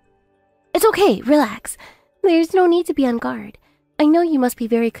what? It's okay, relax. There's no need to be on guard. I know you must be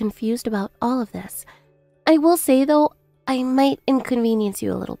very confused about all of this. I will say, though, I might inconvenience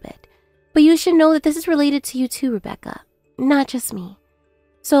you a little bit. But you should know that this is related to you too, Rebecca, not just me.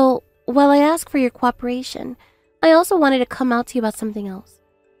 So, while I ask for your cooperation, I also wanted to come out to you about something else.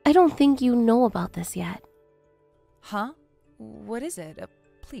 I don't think you know about this yet. Huh? What is it?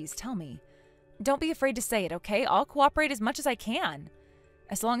 Please tell me. Don't be afraid to say it, okay? I'll cooperate as much as I can.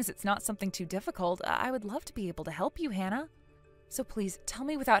 As long as it's not something too difficult, I would love to be able to help you, Hannah. So please, tell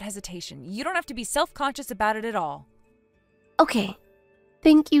me without hesitation. You don't have to be self-conscious about it at all. Okay.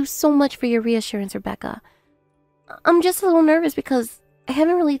 Thank you so much for your reassurance, Rebecca. I'm just a little nervous because I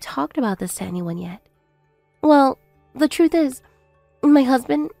haven't really talked about this to anyone yet. Well, the truth is, my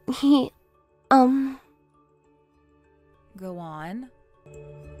husband, he, Go on.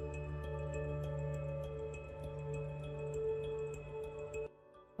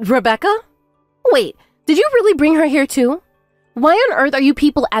 Rebecca? Wait, did you really bring her here too? Why on earth are you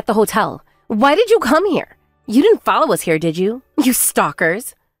people at the hotel? Why did you come here? You didn't follow us here, did you? You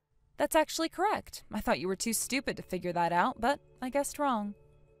stalkers. That's actually correct. I thought you were too stupid to figure that out, but I guessed wrong.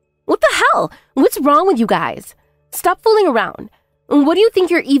 What the hell? What's wrong with you guys? Stop fooling around. What do you think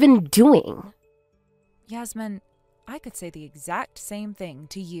you're even doing? Yasmin, I could say the exact same thing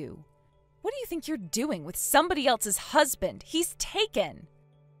to you. What do you think you're doing with somebody else's husband? He's taken.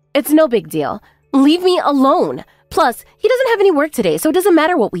 It's no big deal. Leave me alone. Plus, he doesn't have any work today, so it doesn't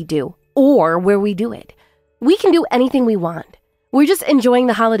matter what we do or where we do it. We can do anything we want. We're just enjoying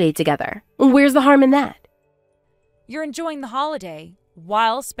the holiday together. Where's the harm in that? You're enjoying the holiday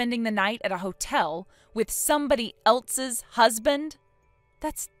while spending the night at a hotel with somebody else's husband?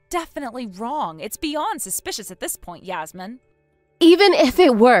 That's definitely wrong. It's beyond suspicious at this point, Yasmin. Even if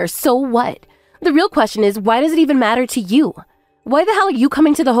it were, so what? The real question is, why does it even matter to you? Why the hell are you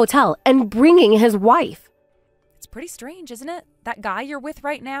coming to the hotel and bringing his wife? It's pretty strange, isn't it? That guy you're with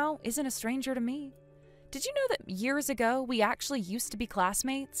right now isn't a stranger to me. Did you know that years ago we actually used to be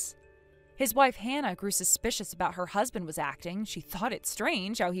classmates? His wife Hannah grew suspicious about her husband was acting. She thought it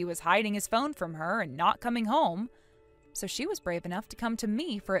strange how he was hiding his phone from her and not coming home. So she was brave enough to come to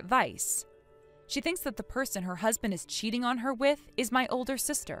me for advice. She thinks that the person her husband is cheating on her with is my older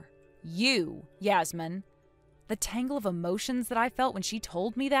sister. You, Yasmin. The tangle of emotions that I felt when she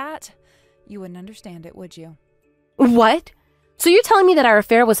told me that, you wouldn't understand it, would you? What? So you're telling me that our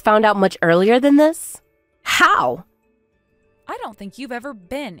affair was found out much earlier than this? How? I don't think you've ever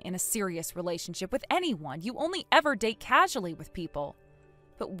been in a serious relationship with anyone. You only ever date casually with people.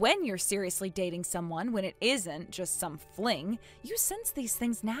 But when you're seriously dating someone, when it isn't just some fling, you sense these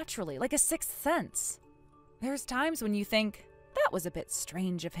things naturally, like a sixth sense. There's times when you think, that was a bit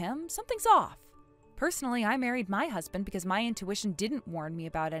strange of him, something's off. Personally, I married my husband because my intuition didn't warn me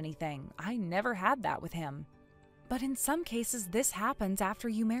about anything. I never had that with him. But in some cases, this happens after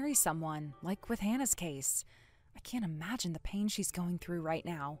you marry someone, like with Hannah's case. I can't imagine the pain she's going through right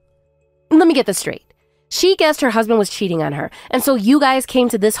now. Let me get this straight. She guessed her husband was cheating on her, and so you guys came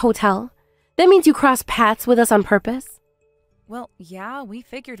to this hotel? That means you crossed paths with us on purpose? Well, yeah, we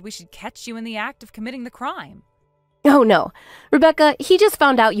figured we should catch you in the act of committing the crime. Oh no. Rebecca, he just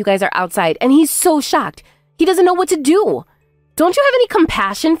found out you guys are outside, and he's so shocked. He doesn't know what to do. Don't you have any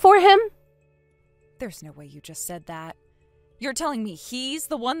compassion for him? There's no way you just said that. You're telling me he's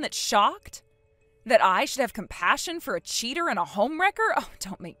the one that's shocked? That I should have compassion for a cheater and a homewrecker? Oh,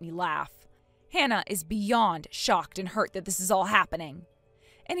 don't make me laugh. Hannah is beyond shocked and hurt that this is all happening.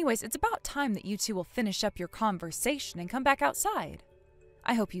 Anyways, it's about time that you two will finish up your conversation and come back outside.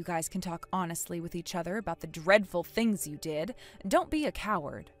 I hope you guys can talk honestly with each other about the dreadful things you did. Don't be a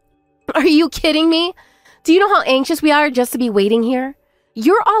coward. Are you kidding me? Do you know how anxious we are just to be waiting here?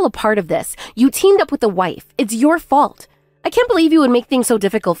 You're all a part of this. You teamed up with the wife. It's your fault. I can't believe you would make things so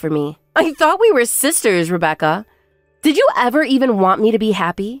difficult for me. I thought we were sisters, Rebecca. Did you ever even want me to be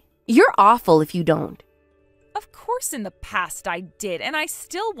happy? You're awful if you don't. Of course in the past I did, and I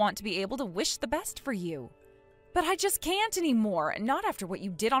still want to be able to wish the best for you. But I just can't anymore, not after what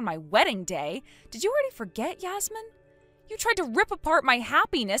you did on my wedding day. Did you already forget, Yasmin? You tried to rip apart my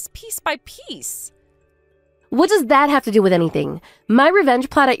happiness piece by piece. What does that have to do with anything? My revenge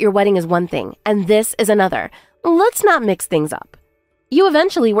plot at your wedding is one thing, and this is another. Let's not mix things up. You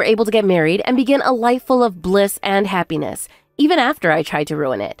eventually were able to get married and begin a life full of bliss and happiness, even after I tried to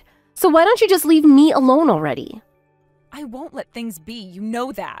ruin it. So why don't you just leave me alone already? I won't let things be, you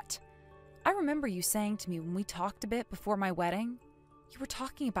know that. I remember you saying to me when we talked a bit before my wedding, you were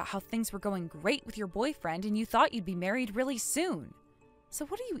talking about how things were going great with your boyfriend and you thought you'd be married really soon. So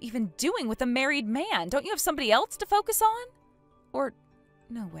what are you even doing with a married man? Don't you have somebody else to focus on? Or,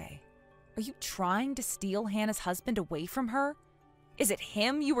 no way. Are you trying to steal Hannah's husband away from her? Is it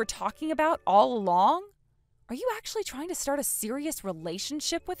him you were talking about all along? Are you actually trying to start a serious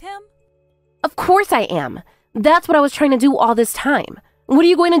relationship with him? Of course I am. That's what I was trying to do all this time. What are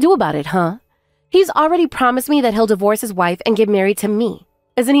you going to do about it, huh? He's already promised me that he'll divorce his wife and get married to me.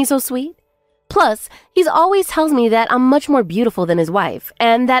 Isn't he so sweet? Plus, he's always tells me that I'm much more beautiful than his wife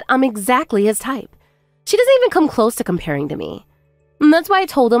and that I'm exactly his type. She doesn't even come close to comparing to me. And that's why I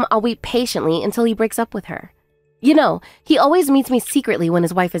told him I'll wait patiently until he breaks up with her. You know, he always meets me secretly when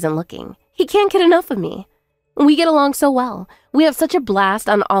his wife isn't looking. He can't get enough of me. We get along so well. We have such a blast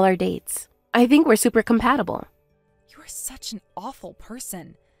on all our dates. I think we're super compatible. You are such an awful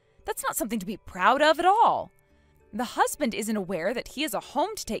person. That's not something to be proud of at all. The husband isn't aware that he has a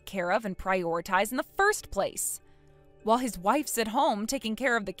home to take care of and prioritize in the first place, while his wife's at home taking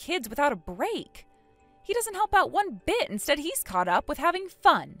care of the kids without a break. He doesn't help out one bit. Instead, he's caught up with having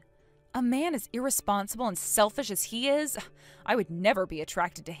fun. A man as irresponsible and selfish as he is, I would never be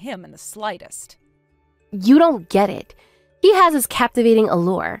attracted to him in the slightest. You don't get it. He has his captivating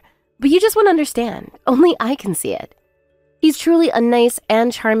allure, but you just won't understand. Only I can see it. He's truly a nice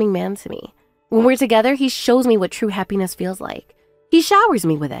and charming man to me. When we're together, he shows me what true happiness feels like. He showers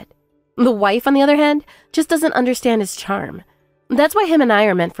me with it. The wife, on the other hand, just doesn't understand his charm. That's why him and I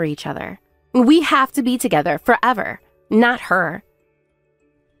are meant for each other. We have to be together forever, not her.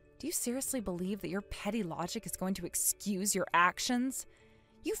 Do you seriously believe that your petty logic is going to excuse your actions?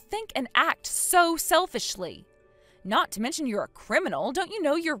 You think and act so selfishly. Not to mention you're a criminal. Don't you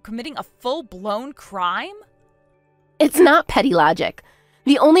know you're committing a full-blown crime? It's not petty logic.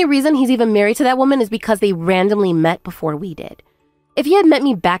 The only reason he's even married to that woman is because they randomly met before we did. If he had met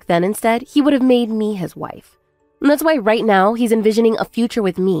me back then instead, he would have made me his wife. And that's why right now he's envisioning a future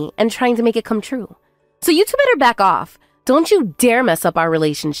with me and trying to make it come true. So you two better back off. Don't you dare mess up our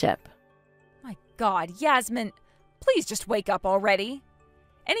relationship. My God, Yasmin, please just wake up already.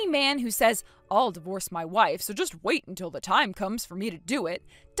 Any man who says, "I'll divorce my wife, so just wait until the time comes for me to do it,"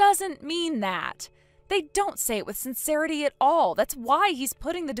 doesn't mean that. They don't say it with sincerity at all. That's why he's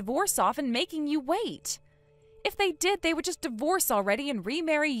putting the divorce off and making you wait. If they did, they would just divorce already and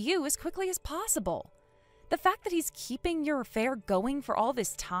remarry you as quickly as possible. The fact that he's keeping your affair going for all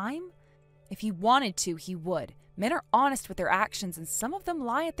this time? If he wanted to, he would. Men are honest with their actions, and some of them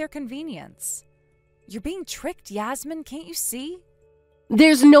lie at their convenience. You're being tricked, Yasmin, can't you see?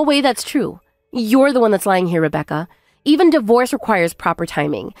 There's no way that's true. You're the one that's lying here, Rebecca. Even divorce requires proper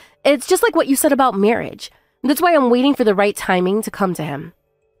timing. It's just like what you said about marriage. That's why I'm waiting for the right timing to come to him.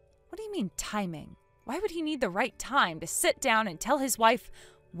 What do you mean, timing? Why would he need the right time to sit down and tell his wife,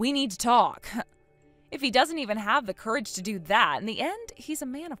 "We need to talk"? If he doesn't even have the courage to do that, in the end, he's a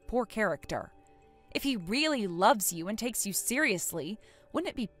man of poor character. If he really loves you and takes you seriously, wouldn't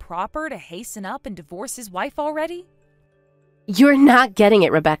it be proper to hasten up and divorce his wife already? You're not getting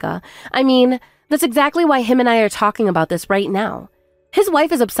it, Rebecca. I mean, that's exactly why him and I are talking about this right now. His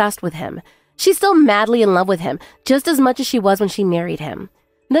wife is obsessed with him. She's still madly in love with him, just as much as she was when she married him.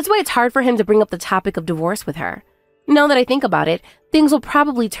 That's why it's hard for him to bring up the topic of divorce with her. Now that I think about it, things will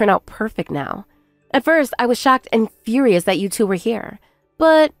probably turn out perfect now. At first, I was shocked and furious that you two were here.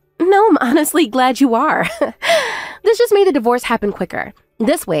 But no, I'm honestly glad you are. This just made the divorce happen quicker.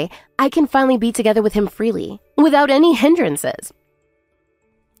 This way, I can finally be together with him freely, without any hindrances.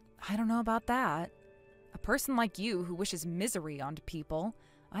 I don't know about that. A person like you who wishes misery onto people,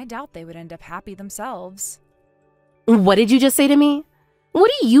 I doubt they would end up happy themselves. What did you just say to me?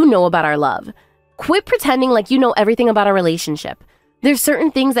 What do you know about our love? Quit pretending like you know everything about our relationship. There's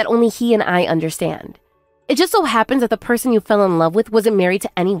certain things that only he and I understand. It just so happens that the person you fell in love with wasn't married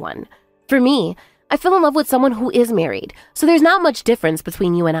to anyone. For me, I fell in love with someone who is married, so there's not much difference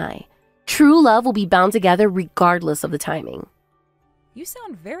between you and I. True love will be bound together regardless of the timing. You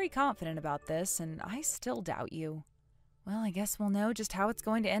sound very confident about this, and I still doubt you. Well, I guess we'll know just how it's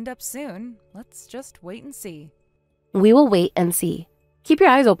going to end up soon. Let's just wait and see. We will wait and see. Keep your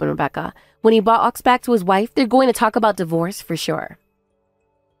eyes open, Rebecca. When he walks back to his wife, they're going to talk about divorce for sure.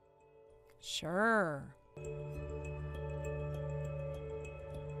 Sure.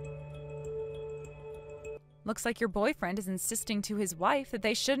 Looks like your boyfriend is insisting to his wife that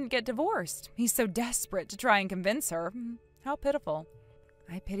they shouldn't get divorced. He's so desperate to try and convince her. How pitiful.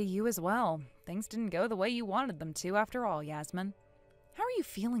 I pity you as well. Things didn't go the way you wanted them to after all, Yasmin. How are you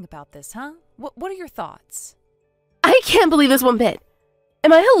feeling about this, huh? What are your thoughts? I can't believe this one bit.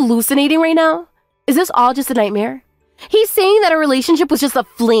 Am I hallucinating right now? Is this all just a nightmare? He's saying that our relationship was just a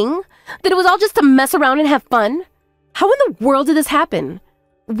fling? That it was all just to mess around and have fun? How in the world did this happen?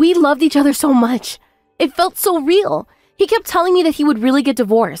 We loved each other so much. It felt so real. He kept telling me that he would really get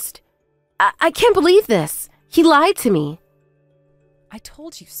divorced. I can't believe this. He lied to me. I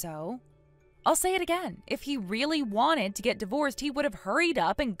told you so. I'll say it again. If he really wanted to get divorced, he would have hurried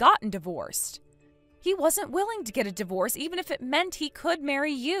up and gotten divorced. He wasn't willing to get a divorce, even if it meant he could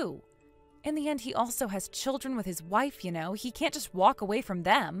marry you. In the end, he also has children with his wife, you know. He can't just walk away from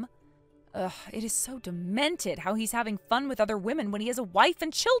them. Ugh, it is so demented how he's having fun with other women when he has a wife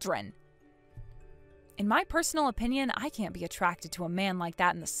and children. In my personal opinion, I can't be attracted to a man like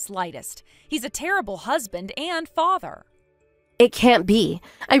that in the slightest. He's a terrible husband and father. It can't be.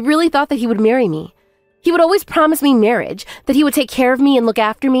 I really thought that he would marry me. He would always promise me marriage, that he would take care of me and look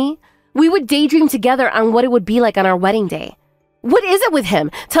after me. We would daydream together on what it would be like on our wedding day. What is it with him?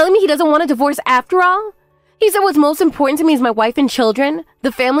 Telling me he doesn't want a divorce after all? He said what's most important to me is my wife and children,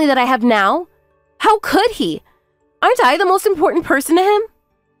 the family that I have now. How could he? Aren't I the most important person to him?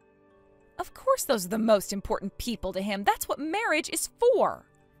 Of course those are the most important people to him. That's what marriage is for.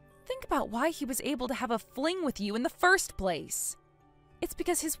 Think about why he was able to have a fling with you in the first place. It's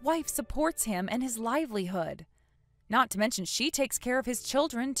because his wife supports him and his livelihood. Not to mention she takes care of his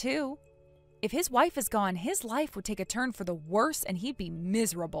children, too. If his wife is gone, his life would take a turn for the worse and he'd be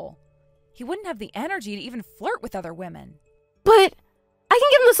miserable. He wouldn't have the energy to even flirt with other women. But I can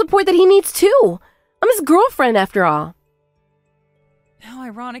give him the support that he needs, too. I'm his girlfriend, after all. How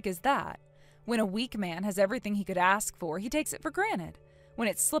ironic is that? When a weak man has everything he could ask for, he takes it for granted. When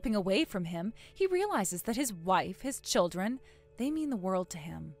it's slipping away from him, he realizes that his wife, his children, they mean the world to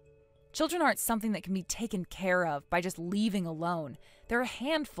him. Children aren't something that can be taken care of by just leaving alone. They're a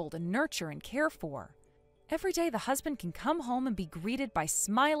handful to nurture and care for. Every day the husband can come home and be greeted by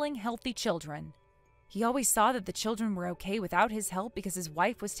smiling, healthy children. He always saw that the children were okay without his help because his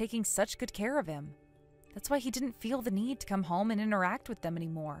wife was taking such good care of him. That's why he didn't feel the need to come home and interact with them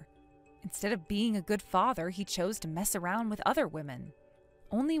anymore. Instead of being a good father, he chose to mess around with other women.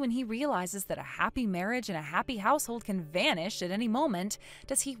 Only when he realizes that a happy marriage and a happy household can vanish at any moment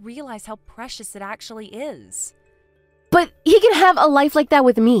does he realize how precious it actually is. But he can have a life like that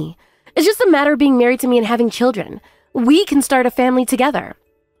with me. It's just a matter of being married to me and having children. We can start a family together.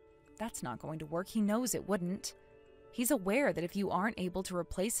 That's not going to work. He knows it wouldn't. He's aware that if you aren't able to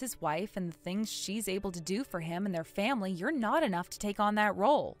replace his wife and the things she's able to do for him and their family, you're not enough to take on that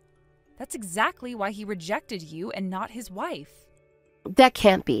role. That's exactly why he rejected you and not his wife. That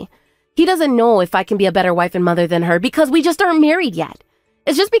can't be. He doesn't know if I can be a better wife and mother than her because we just aren't married yet.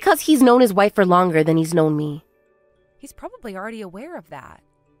 It's just because he's known his wife for longer than he's known me. He's probably already aware of that.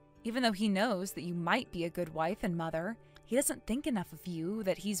 Even though he knows that you might be a good wife and mother, he doesn't think enough of you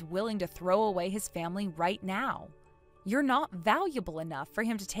that he's willing to throw away his family right now. You're not valuable enough for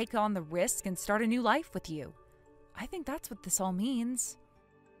him to take on the risk and start a new life with you. I think that's what this all means.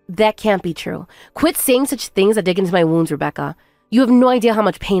 That can't be true. Quit saying such things that dig into my wounds, Rebecca. You have no idea how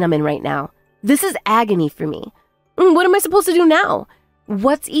much pain I'm in right now. This is agony for me. What am I supposed to do now?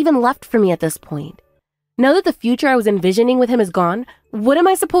 What's even left for me at this point? Now that the future I was envisioning with him is gone, what am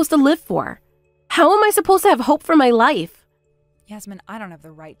I supposed to live for? How am I supposed to have hope for my life? Yasmin, I don't have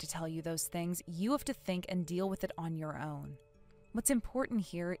the right to tell you those things. You have to think and deal with it on your own. What's important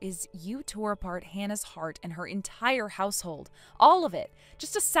here is you tore apart Hannah's heart and her entire household. All of it,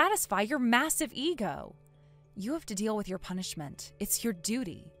 just to satisfy your massive ego. You have to deal with your punishment. It's your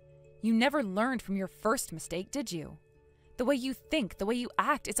duty. You never learned from your first mistake, did you? The way you think, the way you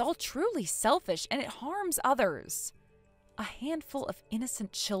act, it's all truly selfish and it harms others. A handful of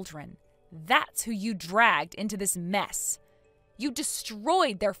innocent children. That's who you dragged into this mess. You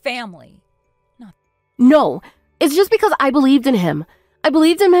destroyed their family. No, it's just because I believed in him. I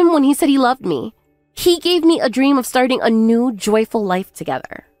believed in him when he said he loved me. He gave me a dream of starting a new, joyful life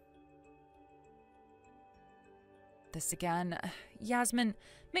together. This again. Yasmin,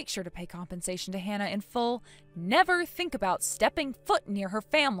 make sure to pay compensation to Hannah in full. Never think about stepping foot near her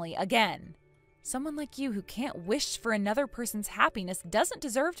family again. Someone like you who can't wish for another person's happiness doesn't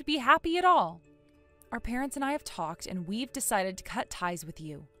deserve to be happy at all. Our parents and I have talked, and we've decided to cut ties with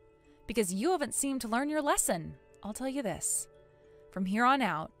you. Because you haven't seemed to learn your lesson. I'll tell you this. From here on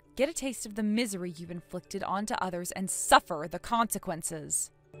out, get a taste of the misery you've inflicted onto others and suffer the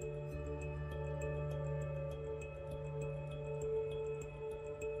consequences.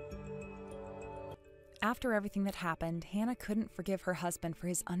 After everything that happened, Hannah couldn't forgive her husband for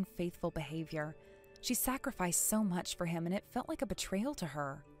his unfaithful behavior. She sacrificed so much for him, and it felt like a betrayal to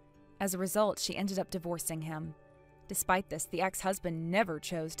her. As a result, she ended up divorcing him. Despite this, the ex-husband never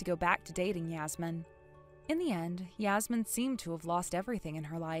chose to go back to dating Yasmin. In the end, Yasmin seemed to have lost everything in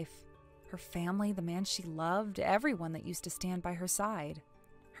her life. Her family, the man she loved, everyone that used to stand by her side.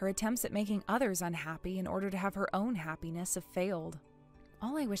 Her attempts at making others unhappy in order to have her own happiness have failed.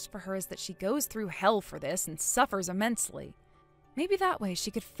 All I wish for her is that she goes through hell for this and suffers immensely. Maybe that way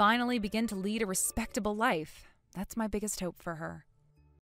she could finally begin to lead a respectable life. That's my biggest hope for her.